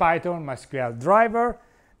pure Python MySQL driver.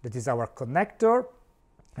 That is our connector.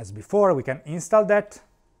 As before, we can install that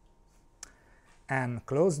and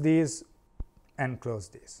close this and close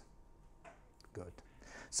this. Good.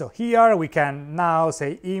 So here we can now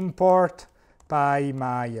say import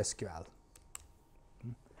PyMySQL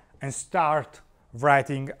and start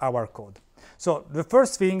writing our code. So the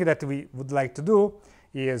first thing that we would like to do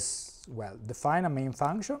is, well, define a main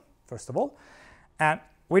function, first of all, and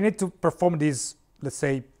we need to perform this, let's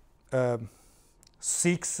say,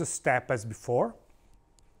 6 steps as before.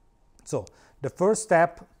 So the first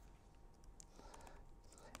step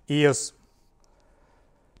is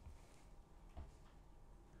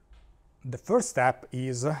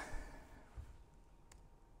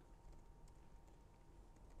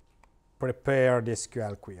prepare the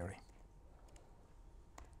SQL query.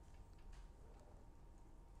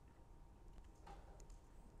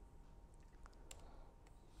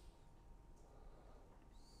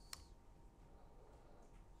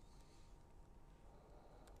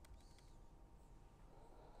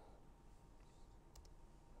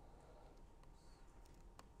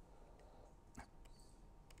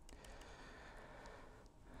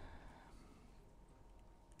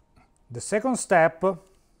 The second step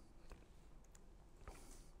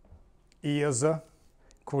is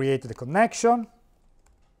create the connection.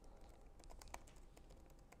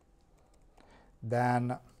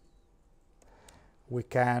 Then we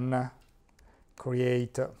can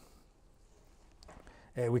create,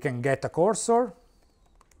 we can get a cursor.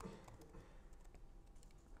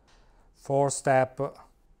 Fourth step,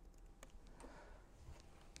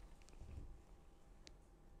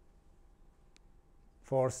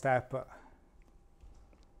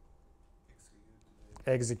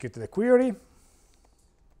 execute the query.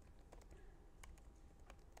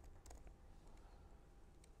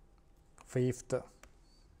 Fifth,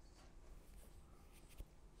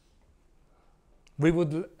 we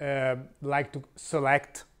would like to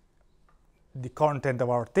select the content of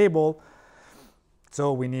our table,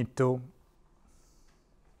 so we need to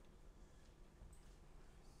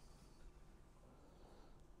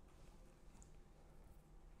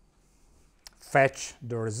fetch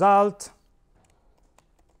the result,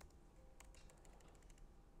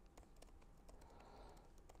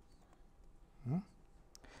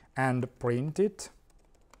 and print it.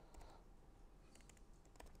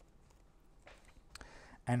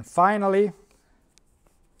 And finally,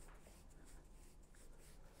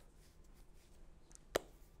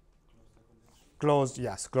 close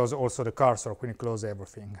also the cursor, quindi close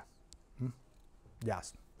everything.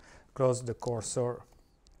 Yes, close the cursor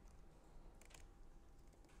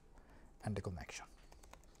and the connection.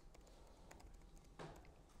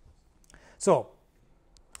 So,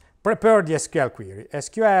 prepare the SQL query.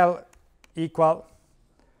 SQL equal,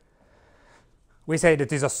 we say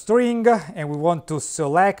that is a string, and we want to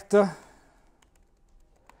select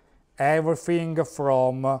everything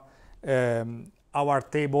from our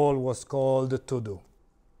table was called to do.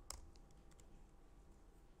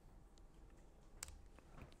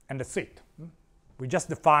 And that's it. We just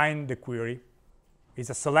define the query. It's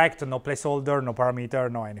a select, no placeholder, no parameter,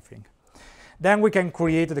 no anything. Then we can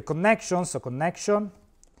create the connection. So connection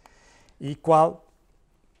equal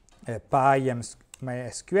PyMySQL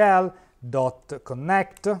dot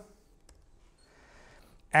connect,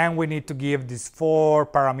 and we need to give these 4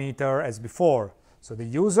 parameters as before. So the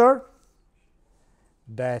user,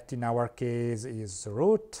 that in our case is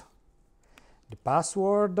root, the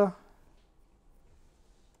password,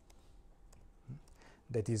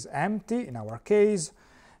 that is empty in our case,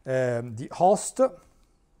 the host,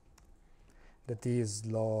 that is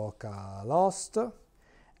localhost,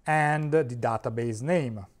 and the database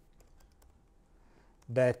name,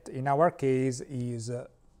 that in our case is, I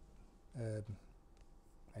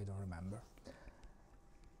don't remember,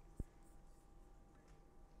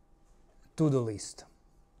 to-do list.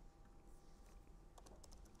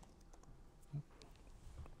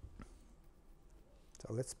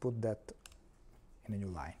 So let's put that in a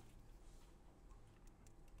new line.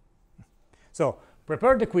 So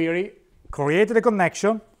prepare the query, create the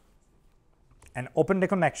connection, and open the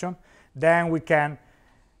connection. Then we can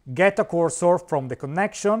get a cursor from the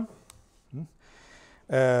connection.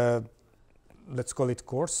 Let's call it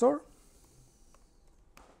cursor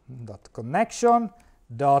dot connection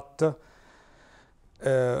dot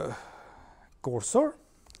cursor.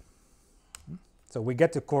 So we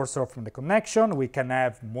get the cursor from the connection. We can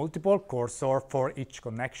have multiple cursor for each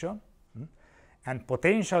connection, and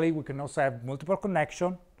potentially we can also have multiple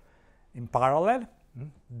connection in parallel.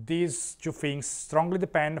 These two things strongly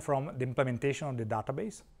depend from the implementation of the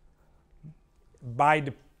database. By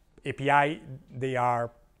the API, they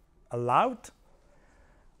are allowed.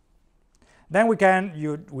 Then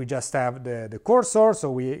we just have the cursor,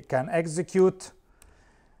 so we can execute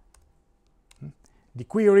the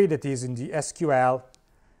query that is in the SQL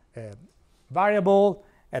variable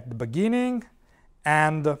at the beginning,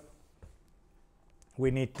 and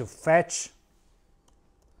we need to fetch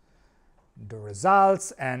the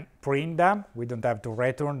results and print them. We don't have to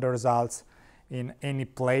return the results in any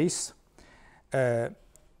place.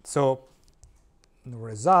 So the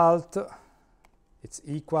result, it's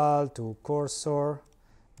equal to cursor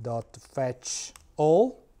dot fetch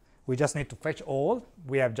all. We just need to fetch all.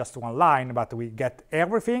 We have just one line, but we get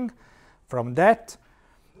everything from that.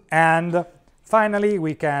 And finally,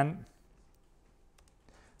 we can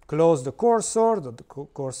close the cursor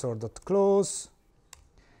dot close,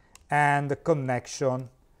 and the connection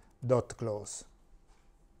dot close.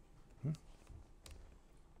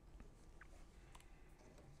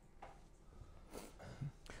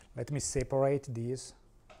 Let me separate these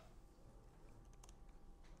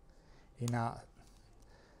in a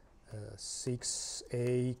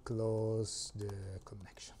 6a, close the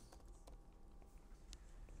connection.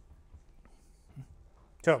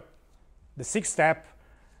 So the sixth step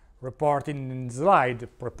reported in the slide: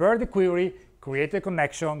 prepare the query, create a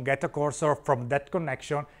connection, get a cursor from that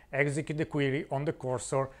connection, execute the query on the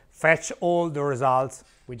cursor, fetch all the results.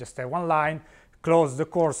 We just have one line, close the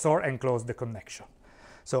cursor, and close the connection.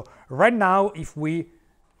 So right now, if we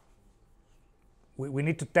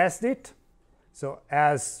need to test it. So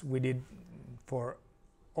as we did for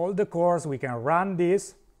all the cores, we can run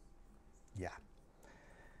this.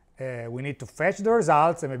 Yeah. We need to fetch the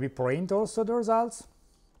results and maybe print also the results,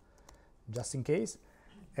 just in case.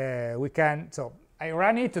 We can, so I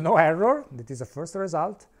run it, no error. That is the first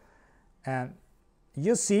result. And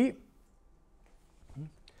you see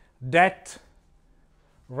that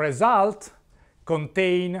result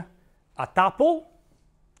contain a tuple.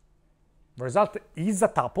 The result is a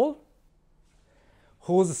tuple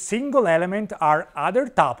whose single element are other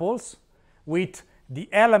tuples with the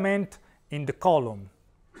element in the column.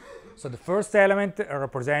 So the first element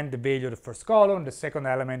represents the value of the first column, the second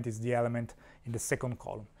element is the element in the second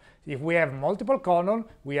column. If we have multiple columns,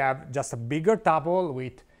 we have just a bigger tuple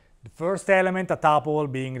with the first element, a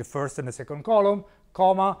tuple being the first and the second column,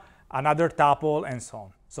 comma, another tuple, and so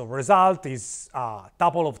on. So result is a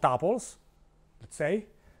tuple of tuples, let's say.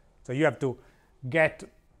 So you have to get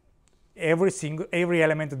every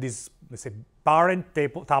element of this, let's say, parent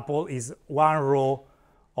tuple is one row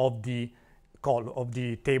of the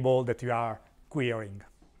table that you are querying.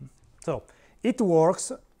 So it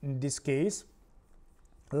works in this case.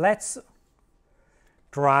 Let's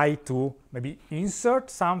try to maybe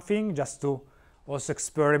insert something just to also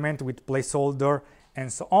experiment with placeholder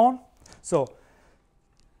and so on. So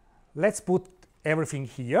let's put everything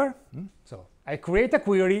here. So I create a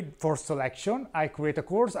query for selection. I create a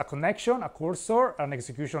course, a connection, a cursor, an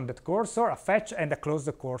execution of that cursor, a fetch, and a close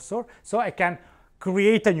the cursor. So I can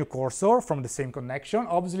create a new cursor from the same connection,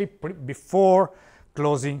 obviously before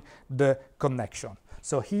closing the connection.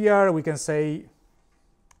 So here we can say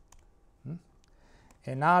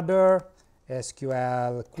another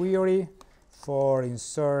SQL query for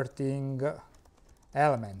inserting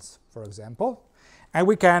elements, for example. And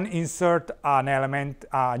we can insert an element,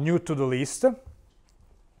 a new to-do list.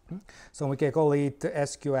 So we can call it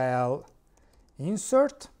SQL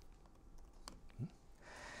insert.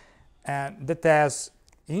 And that has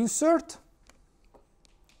insert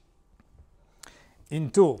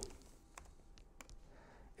into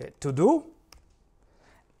to-do,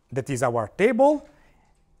 that is our table,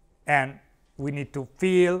 and we need to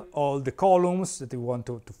fill all the columns that we want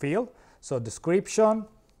to fill. So description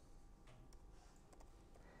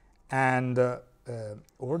and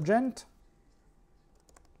urgent.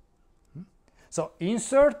 So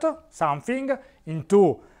insert something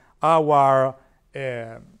into our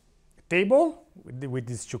table with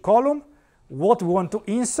these two columns. What we want to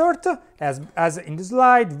insert, as in the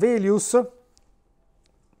slide, values.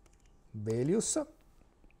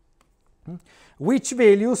 Which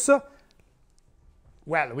values?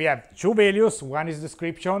 Well, we have two values. One is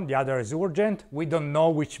description, the other is urgent. We don't know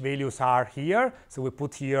which values are here, so we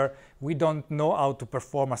put here, we don't know how to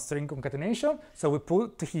perform a string concatenation, so we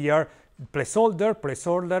put here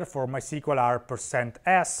placeholder for MySQL are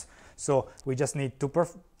 %s. So we just need two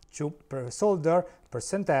placeholder,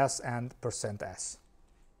 %s and %s,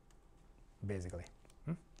 basically.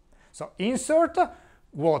 So insert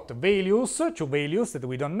what values, two values that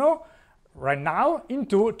we don't know right now,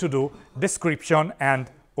 into to do description and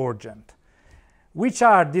urgent. Which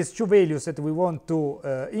are these two values that we want to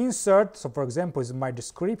insert? So for example, is my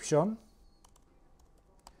description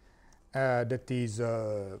that is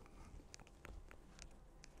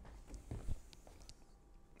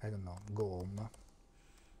I don't know, go home,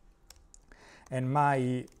 and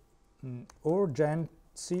my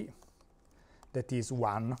urgency that is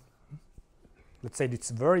 1. Let's say it's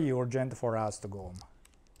very urgent for us to go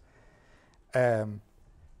home.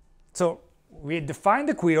 So we define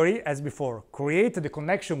the query as before. Create the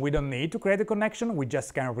connection. We don't need to create the connection. We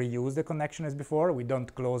just can reuse the connection as before. We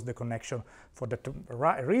don't close the connection for that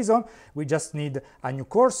reason. We just need a new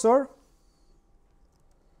cursor.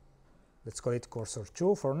 Let's call it cursor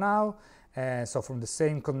 2 for now. So from the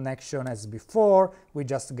same connection as before, we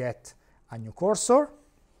just get a new cursor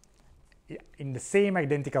in the same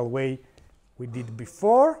identical way we did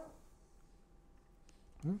before.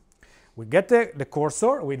 We get the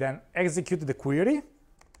cursor, we then execute the query.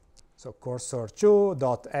 So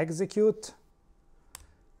cursor2.execute.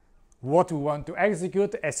 What we want to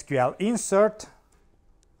execute, SQL insert.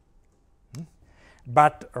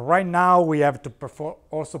 But right now we have to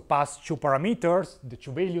also pass two parameters, the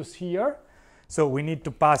two values here. So we need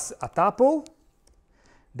to pass a tuple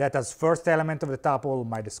that has first element of the tuple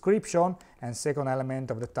my description and second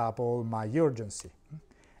element of the tuple my urgency.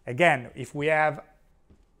 Again, if we have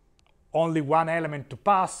only one element to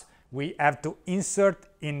pass, we have to insert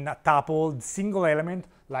in a tuple the single element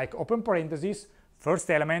like open parenthesis,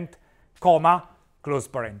 first element, comma, close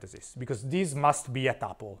parenthesis, because this must be a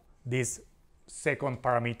tuple, this second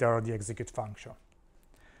parameter of the execute function.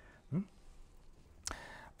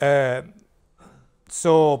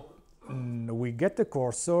 So we get the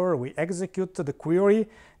cursor, we execute the query.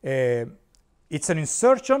 It's an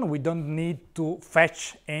insertion, we don't need to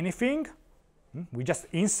fetch anything. We just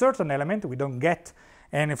insert an element, we don't get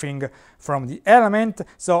anything from the element,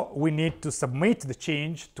 so we need to submit the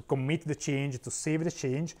change, to commit the change, to save the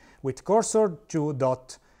change with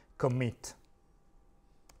cursor2.commit.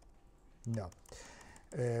 No.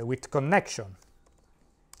 With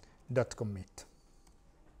connection.commit.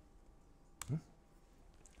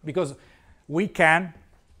 Because we can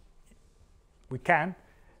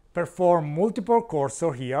perform multiple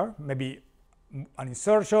cursor here, maybe an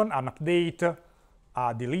insertion, an update,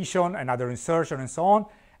 a deletion, another insertion, and so on,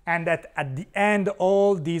 and that at the end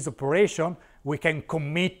all these operations we can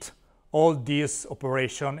commit all these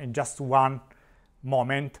operations in just one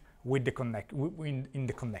moment with the in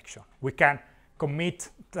the connection. We can commit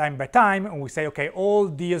time by time, and we say, okay, all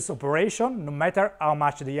these operations, no matter how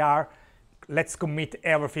much they are, let's commit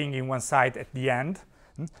everything in one side at the end.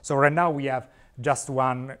 So right now we have just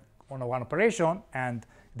one operation and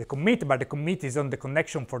the commit, but the commit is on the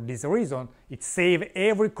connection for this reason. It saves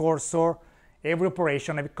every cursor, every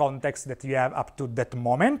operation, every context that you have up to that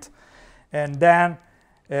moment. And then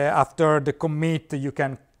after the commit, you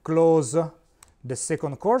can close the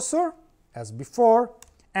second cursor as before,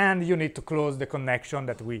 and you need to close the connection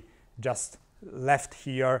that we just left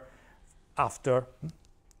here after.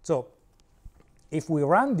 So if we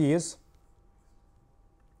run this,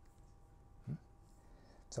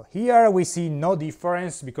 so here we see no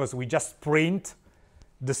difference because we just print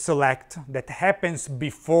the select that happens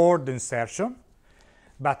before the insertion.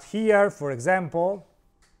 But here, for example,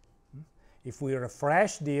 if we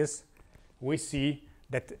refresh this, we see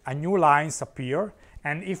that a new lines appear,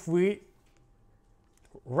 and if we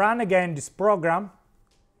run again this program,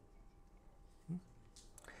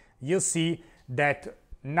 you see that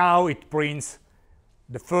now it prints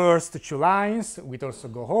the first two lines. We also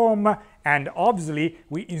go home, and obviously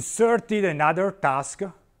we inserted another task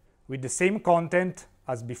with the same content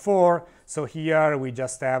as before, so here we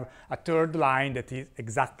just have a third line that is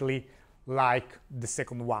exactly like the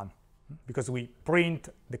second one, because we print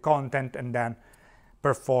the content and then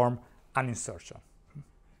perform an insertion.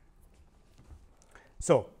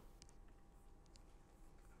 So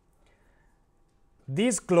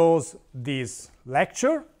this closes this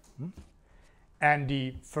lecture and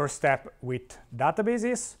the first step with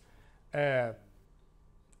databases.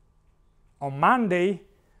 On Monday,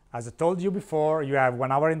 as I told you before, you have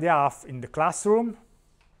 1 hour and a half in the classroom,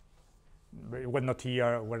 well, not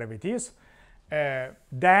here, wherever it is.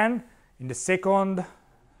 Then, in the second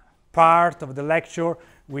part of the lecture,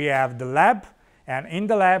 we have the lab, and in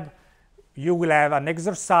the lab, you will have an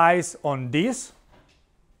exercise on this,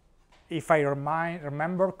 if I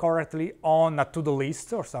remember correctly, on a to-do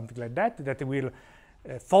list or something like that, that will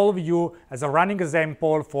follow you as a running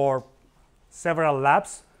example for several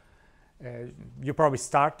labs. You probably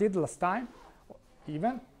started last time,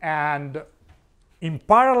 even, and in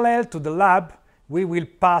parallel to the lab, we will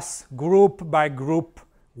pass group by group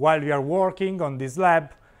while we are working on this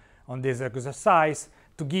lab, on this exercise,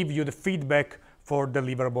 to give you the feedback for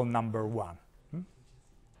deliverable number 1.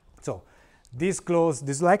 So this closes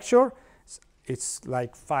this lecture. It's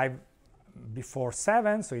like 5 before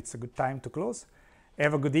 7, so it's a good time to close.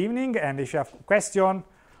 Have a good evening, and if you have a question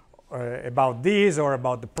about this or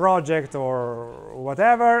about the project or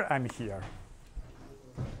whatever, I'm here.